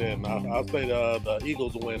flip that then. I'll say the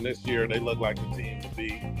Eagles will win this year. They look like the team to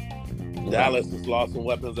beat. Dallas has lost some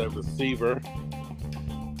weapons at receiver.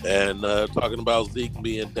 And talking about Zeke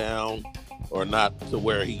being down or not to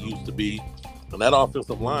where he used to be. And that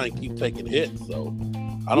offensive line keeps taking hits. So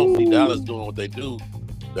I don't see Dallas doing what they do.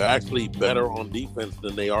 They're actually better on defense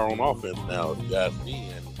than they are on offense now, if you ask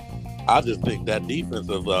me. And I just think that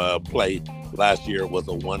defensive play last year was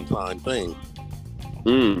a one-time thing.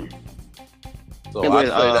 So I'd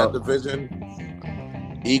say that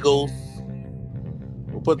division, Eagles.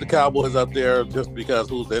 We'll put the Cowboys up there just because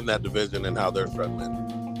who's in that division and how they're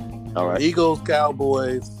struggling. All right. Eagles,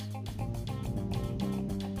 Cowboys,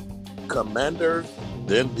 Commanders,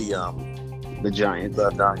 then the Giants.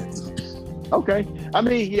 The Giants. Okay. I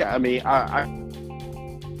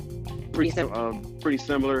pretty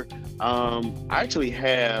similar. I actually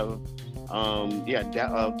have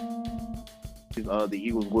the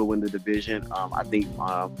Eagles will win the division. I think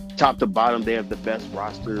top to bottom they have the best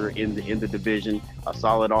roster in the division. A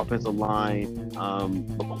solid offensive line,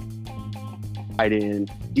 tight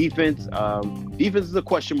end, defense. Defense is a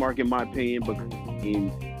question mark in my opinion, but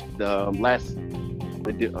in the last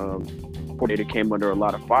coordinator came under a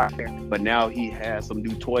lot of fire, but now he has some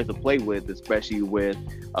new toys to play with, especially with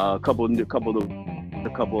a couple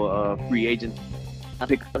of free agents, as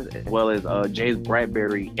well as James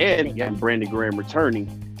Bradbury and Brandon Graham returning.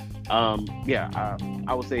 I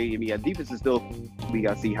would say defense is still, we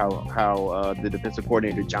got to see how the defensive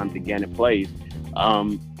coordinator Jonathan Gannon plays.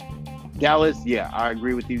 Dallas, I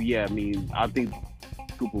agree with you. I think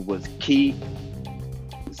Cooper was key.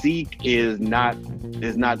 Zeke is not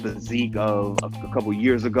the Zeke of a couple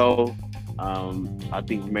years ago. I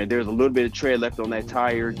think, there's a little bit of tread left on that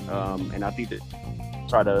tire, and I think that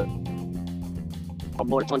try to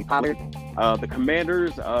more Tony Pollard. The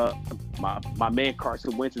Commanders, my man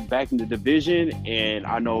Carson Wentz is back in the division, and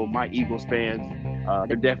I know my Eagles fans,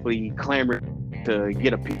 they're definitely clamoring to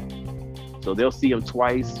get a pick. So they'll see him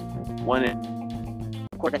twice. One,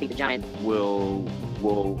 of course, I think the Giants will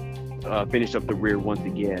finish up the rear once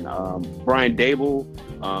again. Brian Dable,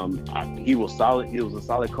 he was solid. He was a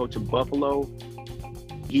solid coach in Buffalo.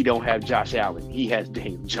 He don't have Josh Allen. He has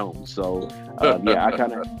Daniel Jones. So I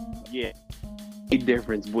kind of a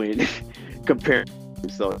difference when compared.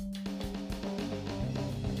 So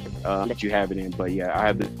that you have it in, but I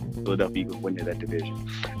have the Philadelphia Eagles winning that division.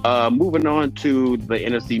 Moving on to the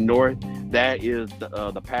NFC North, that is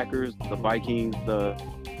the Packers, the Vikings, the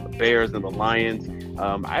Bears, and the Lions.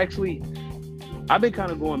 I've been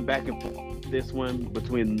kind of going back and forth this one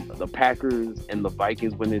between the Packers and the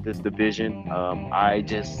Vikings winning this division. I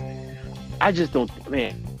just don't,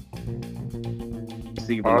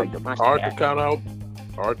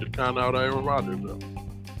 hard to count out Aaron Rodgers though.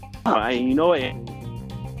 And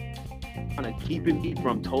kind of keeping me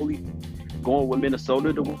from totally going with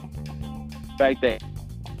Minnesota to the fact that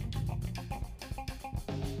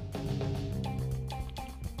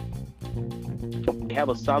they have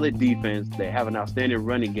a solid defense, they have an outstanding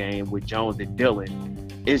running game with Jones and Dillon.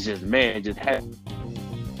 It's just have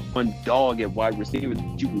one dog at wide receiver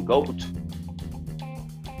that you can go to.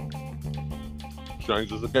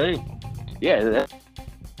 Changes the game. Yeah,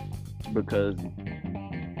 because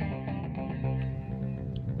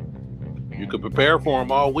you could prepare for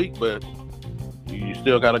them all week, but you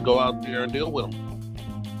still got to go out there and deal with them.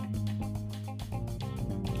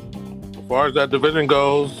 As far as that division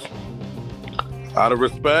goes, out of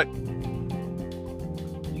respect,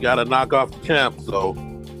 you got to knock off the champs. So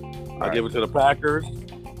I give it to the Packers,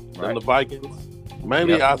 then the Vikings.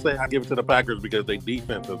 Mainly, I say I give it to the Packers because their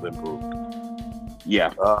defense has improved.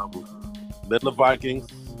 Yeah. Then the Vikings,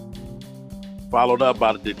 followed up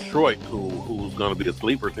by the Detroit, who's going to be a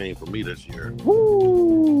sleeper team for me this year.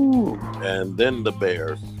 Woo! And then the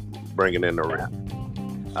Bears, bringing in the Rams.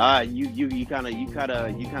 You kind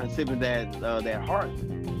of sipping that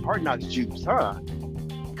Hard Knocks juice, huh?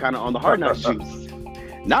 Kind of on the Hard Knocks juice.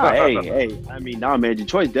 Nah, hey. I mean, nah, man.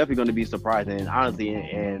 Detroit's definitely going to be surprising, honestly,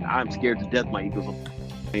 and I'm scared to death my Eagles will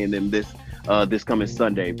play them this coming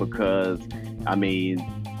Sunday because, I mean,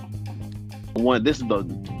 this is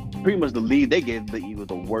pretty much the lead. They gave the Eagles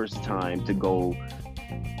the worst time to go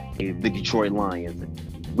the Detroit Lions.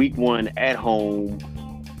 Week 1 at home.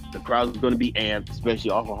 The crowd's going to be amped,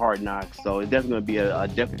 especially off of Hard Knocks. So it's definitely going to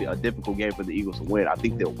be definitely a difficult game for the Eagles to win. I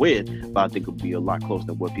think they'll win, but I think it'll be a lot closer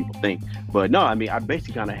than what people think. But no, I mean, I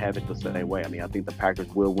basically kind of have it the same way. I mean, I think the Packers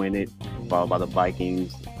will win it, followed by the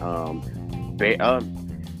Vikings. Bears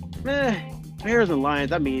and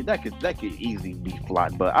Lions. I mean, that could easily be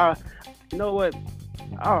flat. But you know what?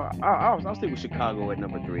 I'll stick with Chicago at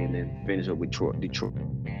number 3 and then finish up with Detroit.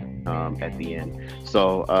 At the end.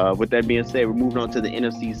 So with that being said, we're moving on to the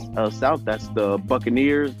NFC South. That's the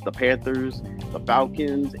Buccaneers, the Panthers, the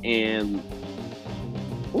Falcons, and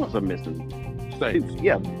who else I'm missing? Saints.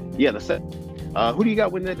 Yeah, the Saints. Who do you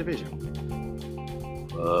got winning that division?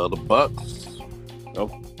 The Bucks. Oh,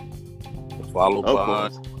 followed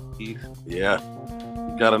by yeah.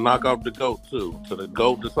 You got to knock off the GOAT too. So the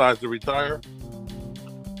GOAT decides to retire.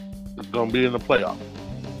 It's going to be in the playoffs.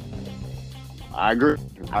 I agree.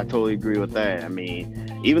 I totally agree with that. I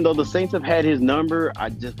mean, even though the Saints have had his number,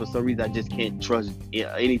 for some reason, I just can't trust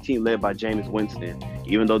any team led by Jameis Winston.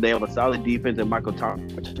 Even though they have a solid defense and Michael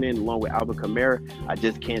Thomas along with Alvin Kamara, I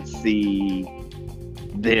just can't see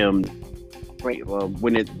them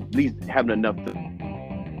when at least having enough to.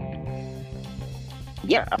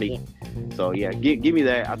 Yeah, I mean, so yeah, give me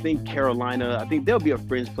that. I think Carolina. I think they'll be a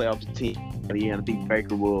fringe playoff team. Yeah, I think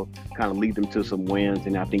Baker will kind of lead them to some wins,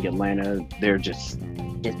 and I think Atlanta, they're just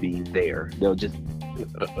be there. They'll just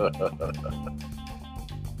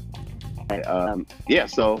yeah.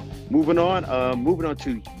 So moving on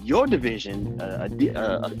to your division, a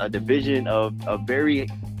division of a very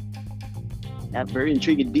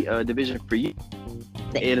intriguing division for you,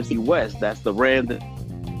 the NFC West. That's the Rams,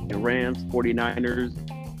 49ers,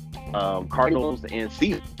 Cardinals, and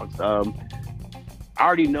Seahawks. I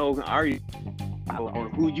already know on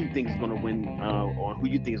who you think is going to win, on who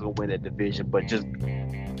you think is going to win that division. But just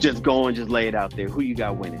go and just lay it out there. Who you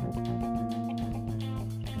got winning?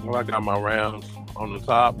 Well, I got my Rams on the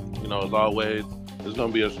top. You know, as always, it's going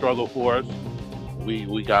to be a struggle for us.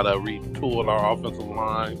 We got to retool our offensive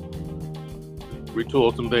line,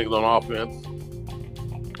 retool some things on offense.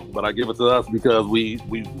 But I give it to us because we've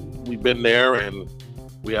been there, and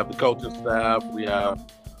we have the coaching staff. We have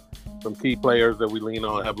some key players that we lean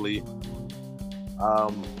on heavily.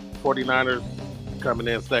 49ers coming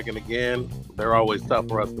in second again. They're always tough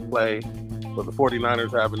for us to play. But the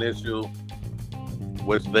 49ers have an issue,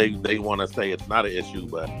 which they want to say it's not an issue,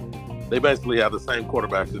 but they basically have the same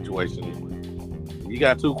quarterback situation. You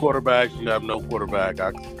got 2 quarterbacks, you have no quarterback.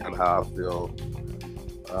 That's kind of how I feel.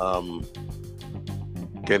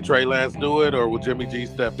 Can Trey Lance do it, or will Jimmy G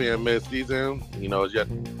step in mid-season? You know, it's yet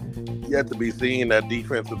to be seen. That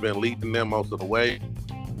defense has been leading them most of the way.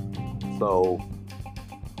 So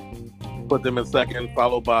put them in second,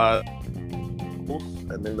 followed by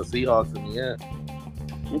and then the Seahawks in the end.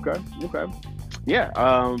 Okay. Yeah.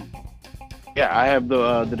 I have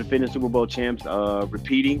the defending Super Bowl champs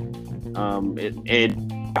repeating.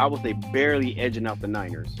 And I would say barely edging out the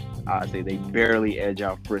Niners. I say they barely edge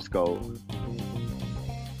out Frisco.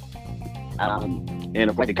 And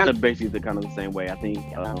of course, they kind of basically the same way. I think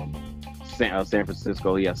San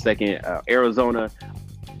Francisco, second. Arizona.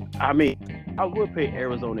 I mean, I would put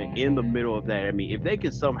Arizona in the middle of that. I mean, if they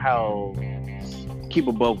could somehow keep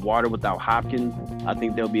above water without Hopkins, I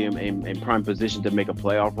think they'll be in prime position to make a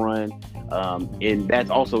playoff run. And that's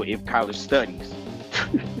also if Kyler studies.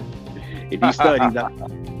 If he studies,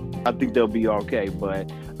 I think they'll be okay.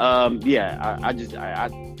 But I just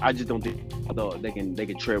don't think they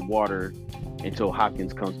can tread water until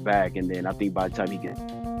Hopkins comes back, and then I think by the time he gets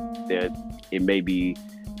there, they may be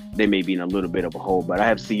in a little bit of a hole. But I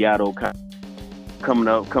have Seattle coming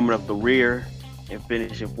up the rear and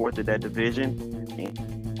finishing fourth in that division. And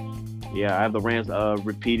I have the Rams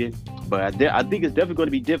repeated, but I think it's definitely going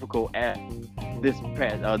to be difficult as this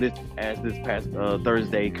past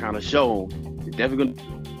Thursday kind of show. It's definitely going to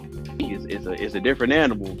it's a different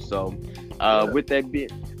animal. So with that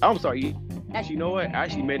bit, I'm sorry. Actually, you know what? I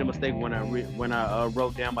actually made a mistake when I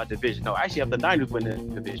wrote down my division. No, I actually have the Niners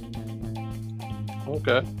winning the division.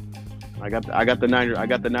 Okay. I got the Niners. I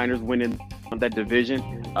got the Niners winning that division.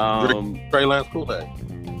 Trey Lance Kool-Aid.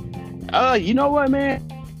 You know what, man?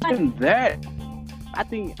 That I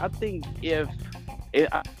think if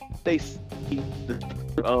they see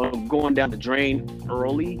going down the drain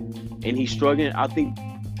early and he's struggling, I think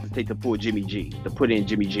hesitate to put in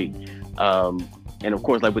Jimmy G. And of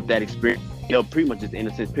course, like with that experience, they'll pretty much just in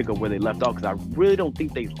a sense pick up where they left off, because I really don't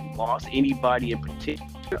think they lost anybody in particular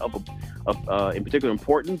of in particular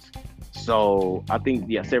importance. So I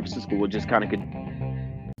think San Francisco will just kind of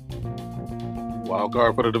wild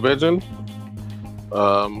card for the division.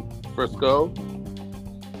 Frisco.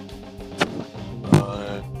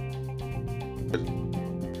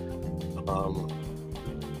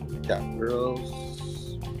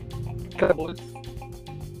 Girls. Cowboys.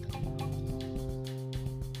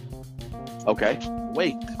 Okay.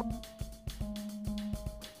 Wait.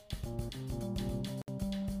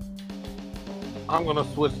 I'm gonna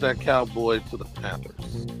switch that Cowboy to the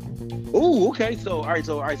Panthers. Ooh, okay. So all right.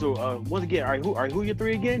 So once again, who are your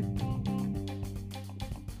three again?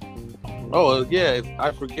 Oh yeah,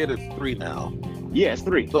 I forget it's 3 now. Yeah, it's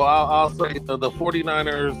 3. So I'll say the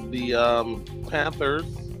 49ers, the Panthers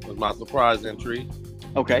was my surprise entry.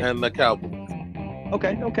 Okay. And the Cowboys.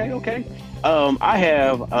 Okay. I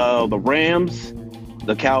have the Rams,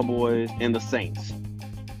 the Cowboys, and the Saints.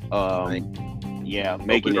 Yeah,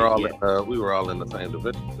 making we were all in the same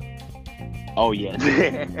division. Oh yeah.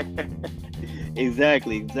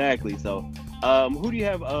 Exactly. So, who do you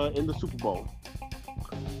have in the Super Bowl?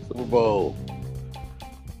 Super Bowl.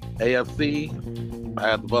 AFC, I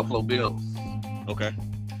have the Buffalo Bills. Okay.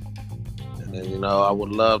 And then, I would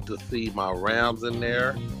love to see my Rams in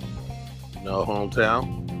there,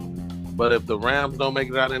 hometown. But if the Rams don't make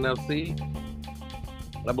it out in NFC,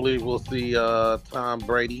 I believe we'll see Tom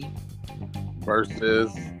Brady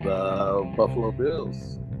versus the Buffalo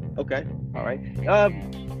Bills. Okay. All right.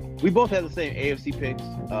 We both have the same AFC picks.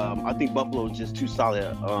 I think Buffalo is just too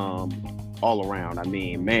solid all around. I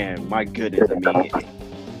mean, man, my goodness. I mean,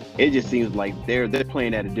 it just seems like they're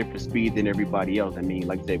playing at a different speed than everybody else. I mean,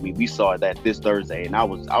 like I said, we saw that this Thursday, and I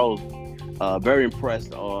was very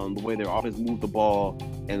impressed on the way their offense moved the ball,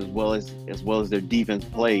 and as well as their defense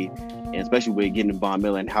played, and especially with getting Von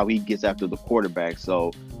Miller and how he gets after the quarterback.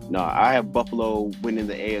 So, no, I have Buffalo winning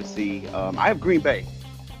the AFC. I have Green Bay.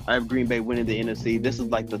 Winning the NFC. This is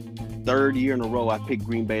like the 3rd year in a row I picked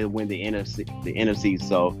Green Bay to win the NFC.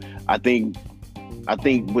 So I think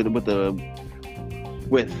with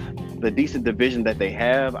the decent division that they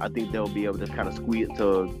have, I think they'll be able to kind of squeeze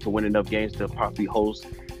to win enough games to possibly host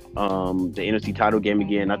the NFC title game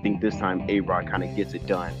again. I think this time A-Rod kind of gets it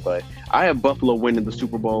done. But I have Buffalo winning the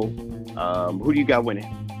Super Bowl. Who do you got winning?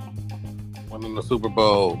 Winning the Super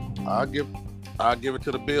Bowl. I'll give it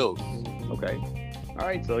to the Bills. Okay. All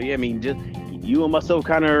right. So yeah, I mean, just you and myself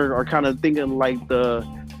are kind of thinking like the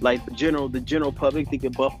general public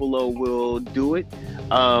thinking Buffalo will do it.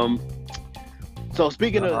 So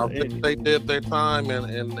speaking of, I think they did their time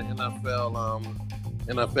in the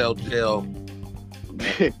NFL jail.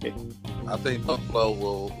 I think Buffalo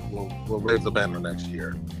will raise the banner next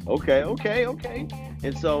year. Okay.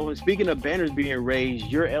 And so speaking of banners being raised,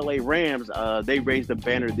 your LA Rams, they raised the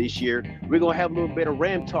banner this year. We're gonna have a little bit of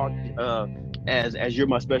Ram talk. As you're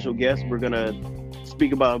my special guest, we're gonna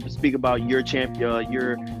speak about your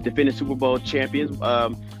your defending Super Bowl champions.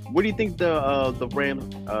 What do you think the Rams'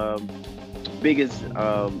 biggest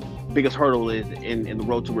hurdle is in the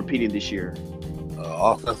road to repeating this year?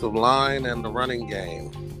 Offensive line and the running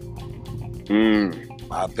game.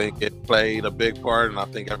 I think it played a big part, and I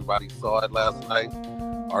think everybody saw it last night.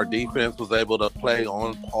 Our defense was able to play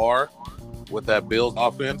on par with that Bills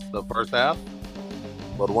offense the first half.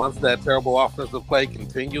 But once that terrible offensive play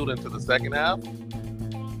continued into the second half,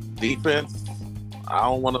 defense, I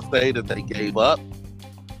don't want to say that they gave up,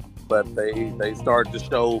 but they started to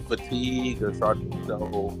show fatigue or started to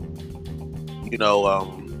show,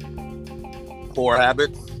 poor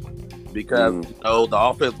habits because, the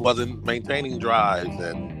offense wasn't maintaining drives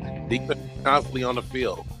and defense constantly on the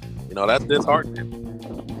field. That's disheartening.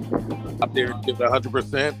 Up there, give it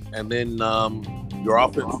 100%, and then your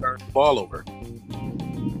offense turns the ball over.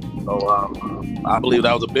 So I believe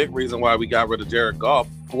that was a big reason why we got rid of Jared Goff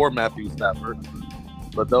for Matthew Stafford.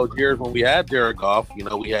 But those years when we had Jared Goff, we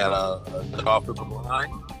had a good offensive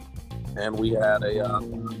line, and we had a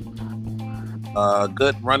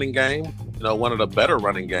good running game. One of the better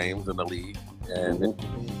running games in the league. And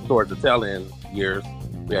towards the tail end years,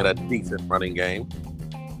 we had a decent running game.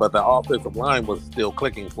 But the offensive line was still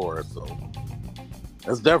clicking for us. So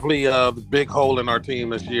it's definitely a big hole in our team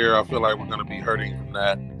this year. I feel like we're going to be hurting from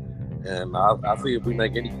that. And I'll see if we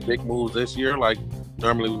make any big moves this year. Like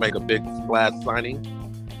normally we make a big splash signing.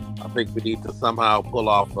 I think we need to somehow pull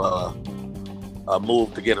off a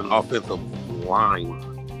move to get an offensive lineman.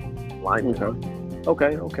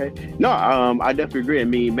 Okay. No, I definitely agree. I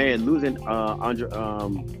mean, man, losing Andre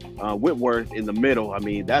Whitworth in the middle, I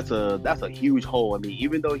mean, that's a huge hole. I mean,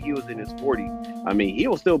 even though he was in his 40s, I mean, he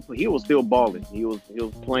was still balling. He was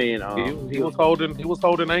playing. He was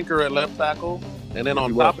holding anchor at left tackle, and then Yes, he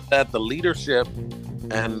on was. top of that, the leadership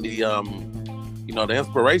and the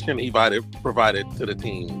inspiration he provided to the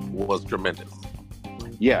team was tremendous.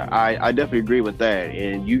 Yeah, I definitely agree with that.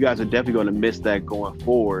 And you guys are definitely going to miss that going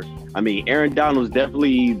forward. I mean, Aaron Donald's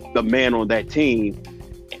definitely the man on that team.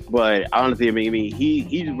 But honestly, I mean,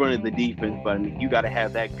 he's running the defense. But I mean, you got to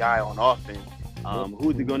have that guy on offense.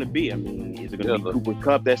 Who's it going to be? I mean, is it going to be Cooper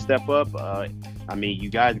Kupp that step up? I mean, you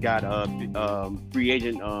guys got free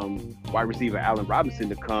agent wide receiver Allen Robinson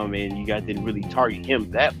to come, and you guys didn't really target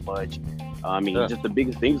him that much. I mean, just the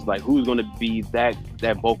biggest things like who's going to be that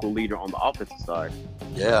vocal leader on the offensive side.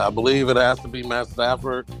 Yeah, I believe it has to be Matt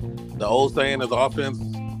Stafford. The old saying is offense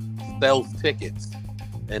sells tickets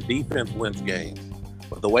and defense wins games.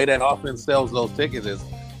 But the way that offense sells those tickets is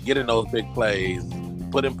getting those big plays,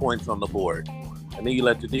 putting points on the board, and then you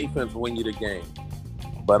let the defense win you the game.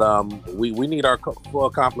 But we need our full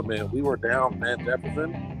complement. We were down Van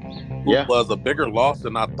Jefferson, who was a bigger loss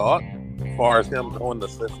than I thought, as far as him knowing the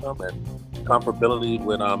system and comfortability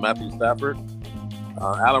with Matthew Stafford.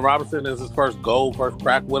 Allen Robinson is his first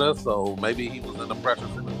crack with us, so maybe he was in a pressure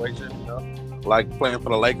situation, like playing for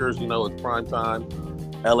the Lakers, it's prime time.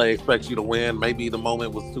 LA expects you to win. Maybe the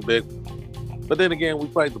moment was too big. But then again, we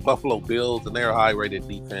played the Buffalo Bills, and they're a high-rated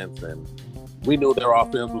defense, and we knew their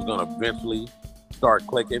offense was going to eventually start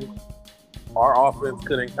clicking. Our offense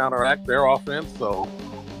couldn't counteract their offense, so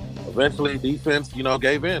eventually defense,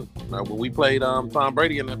 gave in. When we played Tom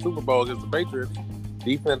Brady in the Super Bowl against the Patriots,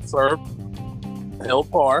 defense served,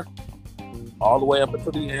 held par all the way up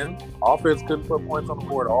until the end. Offense couldn't put points on the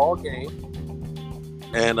board all game.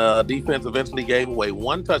 And defense eventually gave away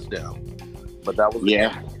one touchdown. But that was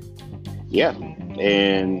Yeah.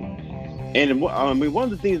 And I mean, one of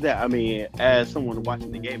the things that, I mean, as someone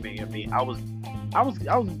watching the game, I mean, I was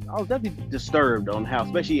definitely disturbed on how,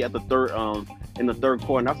 especially at the third in the third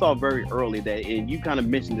quarter. And I saw very early that, and you kind of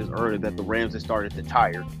mentioned this earlier, that the Rams had started to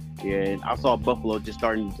tire. And I saw Buffalo just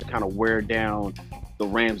starting to kind of wear down the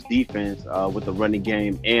Rams defense with the running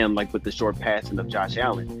game and like with the short passing of Josh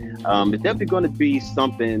Allen. It's definitely going to be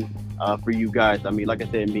something for you guys. I mean, like I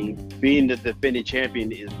said, being the defending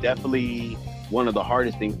champion is definitely one of the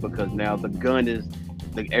hardest things, because now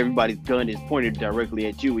everybody's gun is pointed directly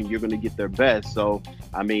at you, and you're going to get their best. So,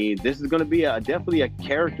 I mean, this is going to be definitely a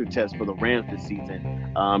character test for the Rams this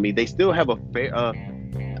season. I mean, they still have a fair.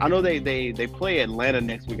 I know they play Atlanta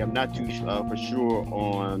next week. I'm not too for sure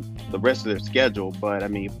on the rest of their schedule, but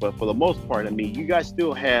for the most part, I mean, you guys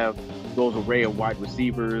still have those array of wide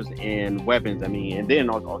receivers and weapons. I mean, and then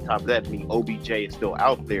on top of that, I mean, OBJ is still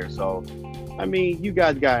out there. So, I mean, you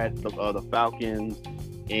guys got the Falcons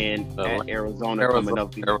and Arizona coming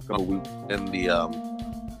up in a couple weeks. And the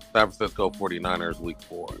San Francisco 49ers week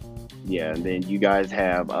 4. Yeah, and then you guys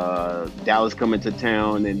have Dallas coming to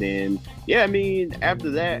town, and then I mean, after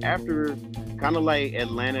that, after kind of like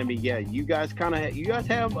Atlanta, I mean, you guys got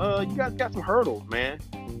some hurdles, man.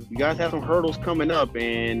 You guys have some hurdles coming up,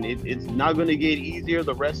 and it's not going to get easier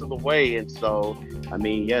the rest of the way. And so, I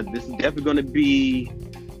mean, this is definitely going to be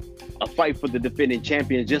a fight for the defending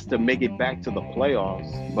champions just to make it back to the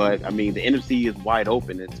playoffs. But I mean, the NFC is wide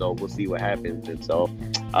open, and so we'll see what happens. And so,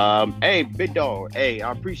 hey, big dog, hey,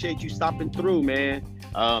 I appreciate you stopping through, man.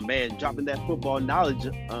 Dropping that football knowledge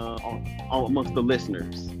on amongst the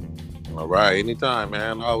listeners. All right, anytime,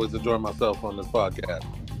 man. I always enjoy myself on this podcast.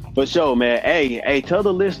 For sure, man. Hey, tell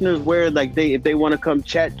the listeners where, like, if they want to come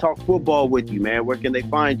chat, talk football with you, man. Where can they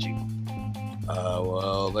find you?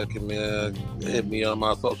 Well, they can hit me on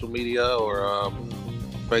my social media or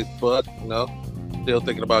Facebook. Still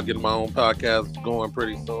thinking about getting my own podcast going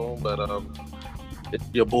pretty soon, but it's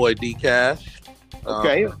your boy D Cash.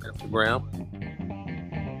 Okay. On Instagram.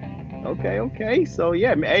 Okay. So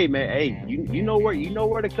hey man, you know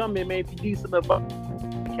where to come in, man. If you need some about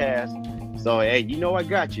podcast, so hey, I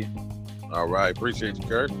got you. All right, appreciate you,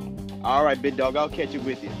 Kurt. All right, big dog, I'll catch up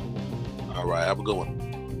with you. All right, have a good one.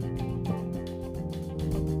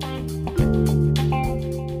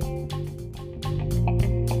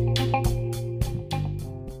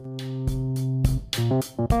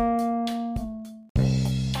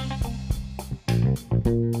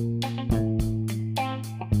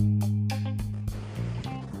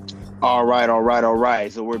 All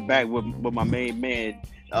right. So we're back with my main man,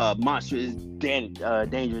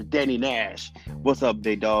 Dangerous Danny Nash. What's up,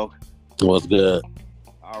 big dog? What's good?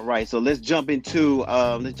 All right, so let's jump into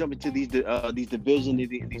these division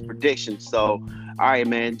these predictions. So, all right,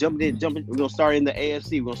 man, jumping. We're gonna start in the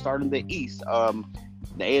AFC. We're gonna start in the East.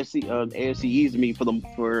 The AFC East. I mean, for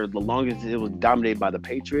the longest, it was dominated by the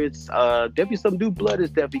Patriots. Definitely some new blood is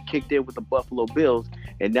definitely kicked in with the Buffalo Bills,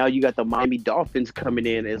 and now you got the Miami Dolphins coming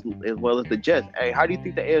in as well as the Jets. Hey, how do you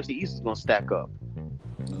think the AFC East is gonna stack up?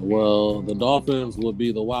 Well, the Dolphins would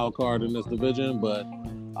be the wild card in this division, but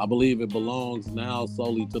I believe it belongs now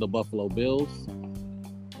solely to the Buffalo Bills.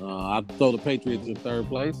 I'd throw the Patriots in third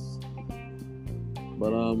place.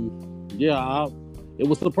 But, it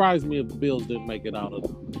would surprise me if the Bills didn't make it out of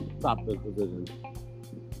the top of this division.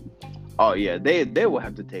 Oh yeah, they will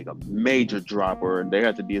have to take a major drop, or there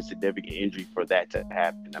has to be a significant injury for that to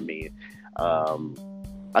happen. I mean,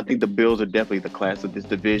 I think the Bills are definitely the class of this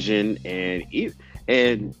division, and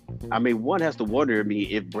I mean, one has to wonder. I mean,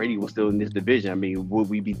 if Brady was still in this division, I mean, would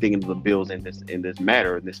we be thinking of the Bills in this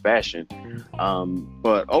matter, in this fashion?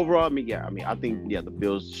 But overall, I think the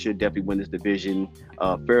Bills should definitely win this division.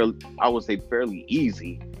 I would say fairly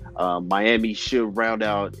easy. Miami should round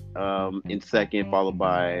out in second, followed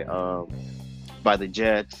by the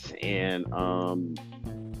Jets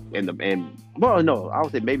I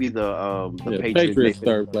would say maybe the Patriots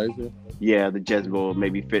third place. Yeah, the Jets will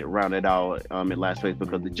maybe round it out in last place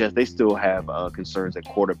because the Jets, they still have concerns at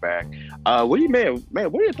quarterback. What do you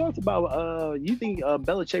what are your thoughts about? You think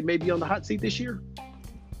Belichick may be on the hot seat this year?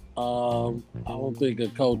 I don't think a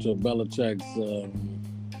coach of Belichick's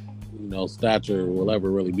stature will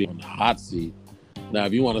ever really be on the hot seat. Now,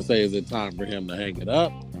 if you want to say, is it time for him to hang it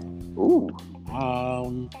up? Ooh.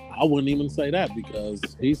 I wouldn't even say that because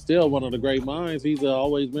he's still one of the great minds. He's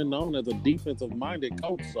always been known as a defensive-minded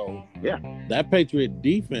coach. So, yeah, that Patriot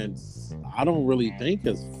defense, I don't really think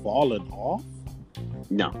has fallen off.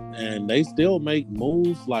 No. And they still make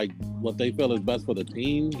moves like what they feel is best for the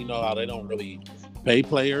team. You know how they don't really pay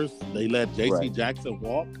players. They let J.C. Jackson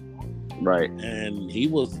walk. Right. And he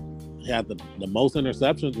had the most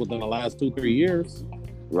interceptions within the last 2-3 years.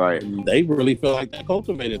 Right. And they really feel like they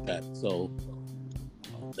cultivated that. So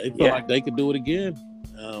they feel like they could do it again.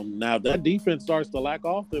 Now, if that defense starts to lack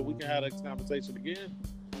off, then we can have this conversation again.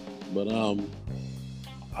 But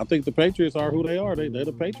I think the Patriots are who they are. They're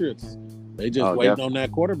the Patriots. They just waiting on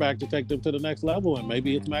that quarterback to take them to the next level, and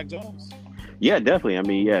maybe it's Mac Jones. Yeah,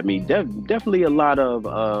 definitely. Definitely a lot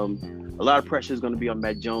of pressure is going to be on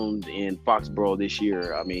Mac Jones in Foxborough this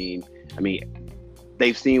year. I mean,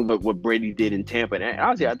 they've seen what Brady did in Tampa, and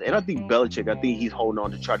honestly, I think Belichick. I think he's holding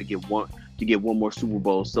on to try to get one more Super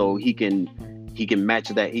Bowl, so he can match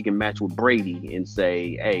that. He can match with Brady and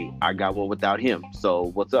say, "Hey, I got one without him. So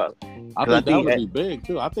what's up?" I think that would be big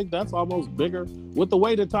too. I think that's almost bigger with the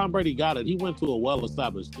way that Tom Brady got it. He went to a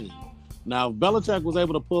well-established team. Now, if Belichick was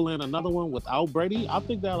able to pull in another one without Brady, I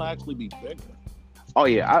think that'll actually be bigger. Oh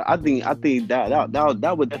yeah, I think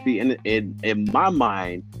that would definitely in my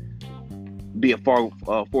mind be a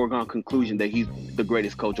foregone conclusion that he's the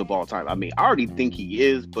greatest coach of all time. I mean, I already think he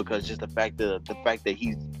is because just the fact that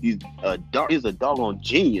he's a doggone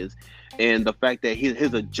genius, and the fact that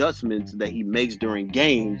his adjustments that he makes during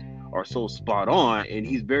games are so spot on, and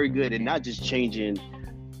he's very good at not just changing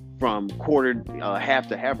from half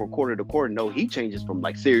to half or quarter to quarter. No, he changes from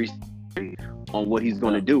like series on what he's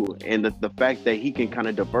going to do, and the fact that he can kind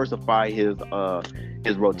of diversify his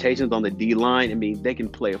rotations on the D line. I mean, they can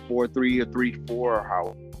play a 4-3 or 3-4 or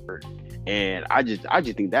however, and I just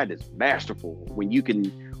think that is masterful when you're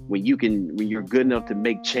good enough to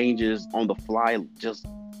make changes on the fly just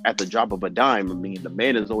at the drop of a dime. I mean, the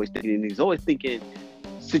man is always thinking. He's always thinking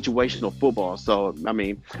situational football. So I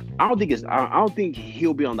mean, I don't think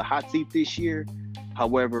he'll be on the hot seat this year.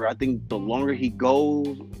 However, I think the longer he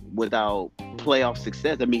goes without playoff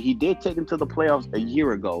success, I mean, he did take him to the playoffs a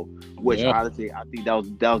year ago, which honestly, I think that was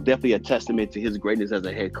definitely a testament to his greatness as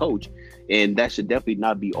a head coach, and that should definitely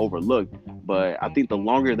not be overlooked. But I think the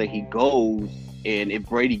longer that he goes, and if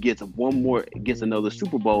Brady gets another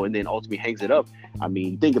Super Bowl and then ultimately hangs it up, I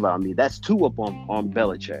mean, think about it. I mean, that's 2 up on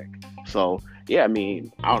Belichick. So yeah, I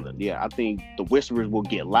mean, I think the whispers will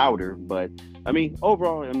get louder, but I mean,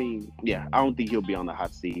 overall, I don't think he'll be on the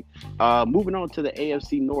hot seat. Moving on to the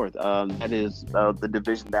AFC North, that is the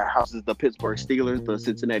division that houses the Pittsburgh Steelers, the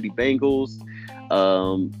Cincinnati Bengals,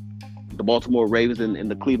 the Baltimore Ravens, and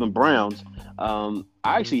the Cleveland Browns. I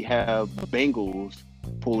actually have the Bengals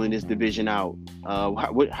pulling this division out.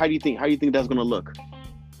 How do you think that's going to look?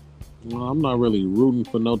 Well, I'm not really rooting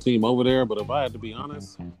for no team over there, but if I had to be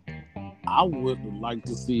honest, I would like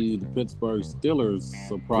to see the Pittsburgh Steelers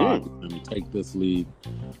surprise and take this lead.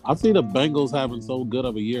 I see the Bengals having so good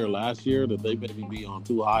of a year last year that they maybe be on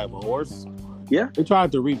too high of a horse. Yeah. They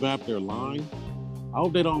tried to revamp their line. I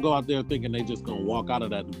hope they don't go out there thinking they just gonna walk out of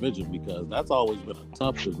that division, because that's always been a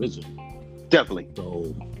tough division. Definitely.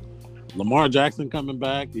 So Lamar Jackson coming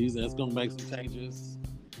back, that's gonna make some changes.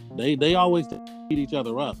 They always beat each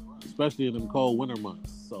other up, especially in them cold winter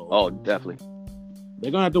months. So definitely.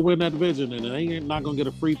 they're gonna have to win that division, and they ain't not gonna get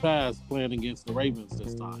a free pass playing against the Ravens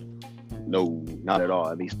this time. No, not at all.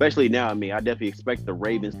 I mean, especially now. I mean, I definitely expect the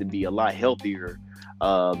Ravens to be a lot healthier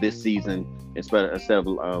this season instead of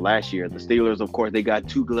last year. The Steelers, of course, they got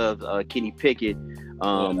two gloves, Kenny Pickett,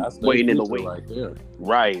 waiting in the wait. Right there.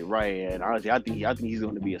 Right. And honestly, I think he's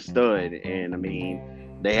going to be a stud. And I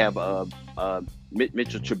mean, they have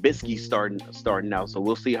Mitchell Trubisky starting out, so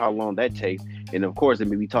we'll see how long that takes. And of course, I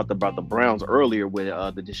mean, we talked about the Browns earlier with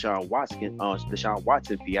the Deshaun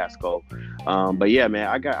Watson fiasco. But yeah, man,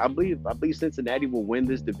 I believe Cincinnati will win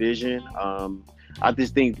this division. I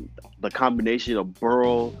just think the combination of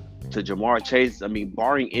Burrow to Jamar Chase, I mean,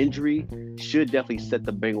 barring injury, should definitely set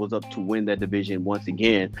the Bengals up to win that division once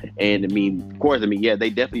again. And I mean, of course, yeah, they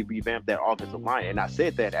definitely revamped that offensive line. And I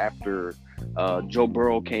said that after Joe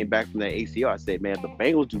Burrow came back from that ACL. I said, man, the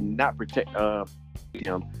Bengals do not protect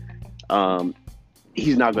him.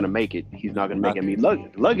 He's not going to make it. He's not going to make it. I mean,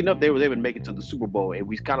 lucky enough, they were able to make it to the Super Bowl, and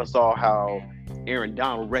we kind of saw how Aaron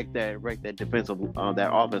Donald wrecked that that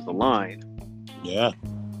offensive line. Yeah,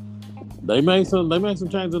 they made some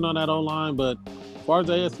changes on that O-line, but as far as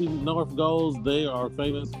the AFC North goes, they are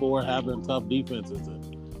famous for having tough defenses,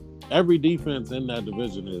 and every defense in that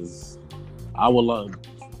division is,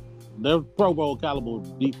 they're Pro Bowl caliber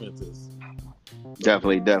defenses.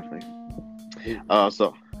 Definitely.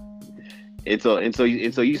 So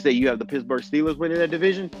you say you have the Pittsburgh Steelers winning that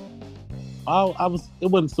division? It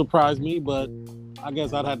wouldn't surprise me, but I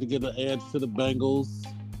guess I'd have to give the edge to the Bengals.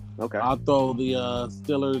 Okay. I'll throw the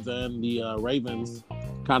Steelers and the Ravens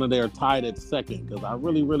kind of there tied at second, because I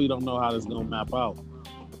really, really don't know how this is going to map out.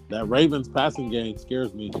 That Ravens passing game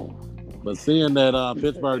scares me. But seeing that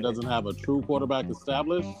Pittsburgh doesn't have a true quarterback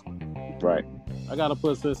established, right, I got to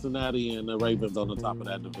put Cincinnati and the Ravens on the top of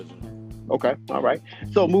that division. Okay, all right.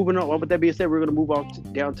 So moving on. With that being said, we're going to move on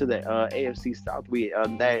down to the AFC South.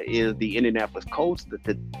 That is the Indianapolis Colts,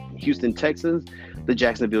 the Houston Texans, the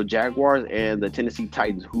Jacksonville Jaguars, and the Tennessee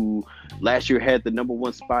Titans, who last year had the number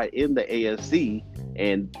one spot in the AFC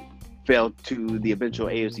and fell to the eventual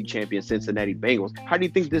AFC champion Cincinnati Bengals. How do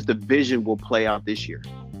you think this division will play out this year?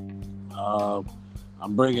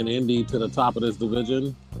 I'm bringing Indy to the top of this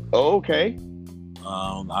division. Okay.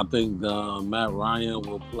 I think Matt Ryan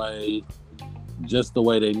will play just the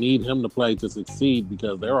way they need him to play to succeed,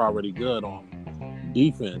 because they're already good on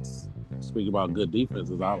defense. Speaking about good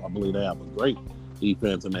defenses, I believe they have a great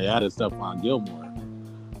defense, and they added Stephon Gilmore.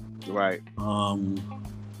 Right.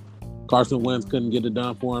 Carson Wentz couldn't get it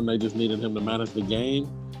done for him. They just needed him to manage the game.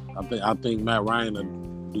 I think Matt Ryan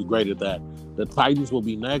will do great at that. The Titans will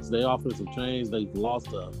be next. Their offensive change. They've lost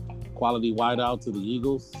a quality wideout to the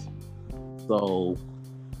Eagles. So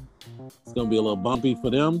it's going to be a little bumpy for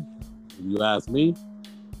them, if you ask me.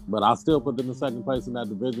 But I'll still put them in second place in that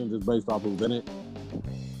division just based off who's in it.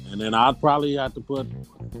 And then I'd probably have to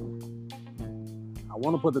I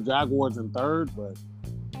want to put the Jaguars in third, but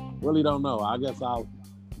really don't know. I guess I'll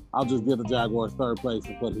just give the Jaguars third place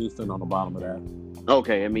and put Houston on the bottom of that.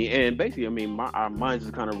 Okay, our minds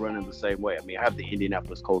is kind of running the same way. I mean, I have the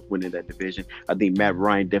Indianapolis Colts winning that division. I think Matt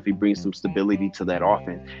Ryan definitely brings some stability to that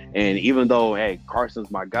offense. And even though, hey, Carson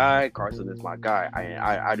is my guy,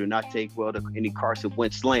 I do not take well to any Carson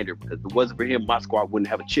Wentz slander, because if it wasn't for him, my squad wouldn't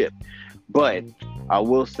have a chip. But I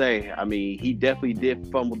will say, I mean, he definitely did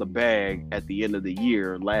fumble the bag at the end of the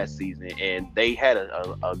year last season, and they had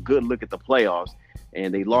a good look at the playoffs.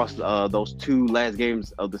 And they lost those two last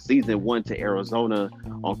games of the season, one to Arizona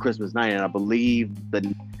on Christmas night, and I believe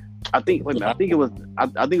I think it was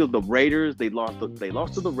the Raiders. They lost to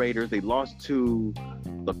the Raiders. They lost to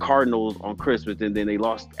the Cardinals on Christmas, and then they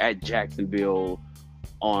lost at Jacksonville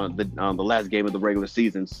on the last game of the regular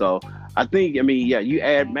season. So I think, you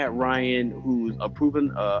add Matt Ryan, who's a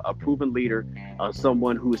proven leader,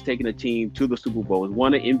 someone who has taken a team to the Super Bowl, has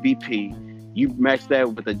won an MVP. You match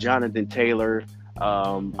that with a Jonathan Taylor,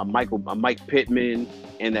 a Mike Pittman,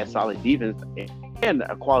 and that solid defense and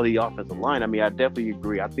a quality offensive line. I mean, I definitely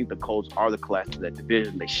agree. I think the Colts are the class of that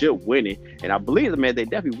division. They should win it, and I believe, man, they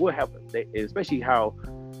definitely will have. Especially how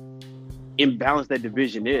imbalanced that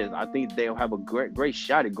division is. I think they'll have a great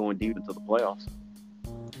shot at going deep into the playoffs.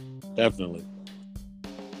 Definitely.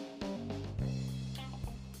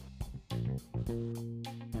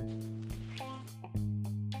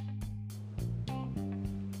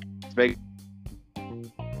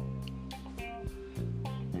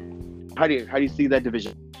 How do you see that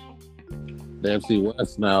division? The NFC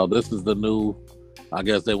West now. This is the new. I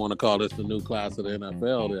guess they want to call this the new class of the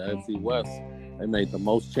NFL. The NFC West. They made the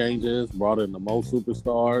most changes, brought in the most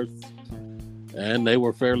superstars, and they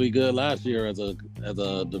were fairly good last year as a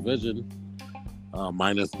division,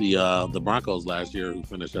 minus the Broncos last year who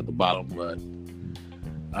finished at the bottom. But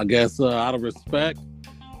I guess out of respect,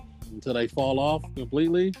 until they fall off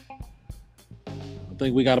completely, I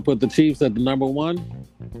think we got to put the Chiefs at the number one,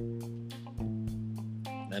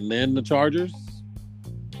 and then the Chargers,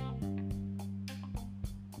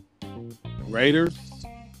 Raiders,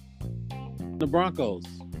 the Broncos.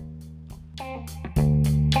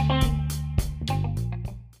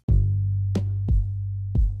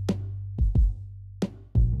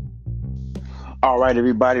 All right,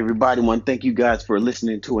 everybody. Want to thank you guys for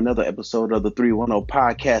listening to another episode of the 310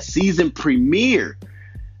 podcast season premiere.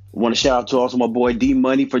 I want to shout out to also my boy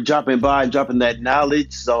DMoney for dropping by and dropping that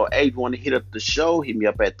knowledge. So, hey, if you want to hit up the show, hit me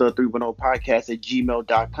up at the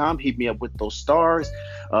 310podcast@gmail.com. Hit me up with those stars.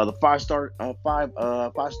 The five stars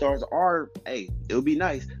are, hey, it'll be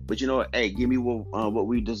nice, but you know what? Hey, give me what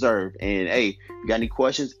we deserve. And hey, if you got any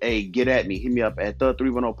questions, hey, get at me. Hit me up at the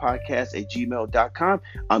 310podcast@gmail.com.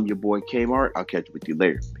 I'm your boy Kmart. I'll catch you with you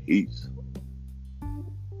later. Peace.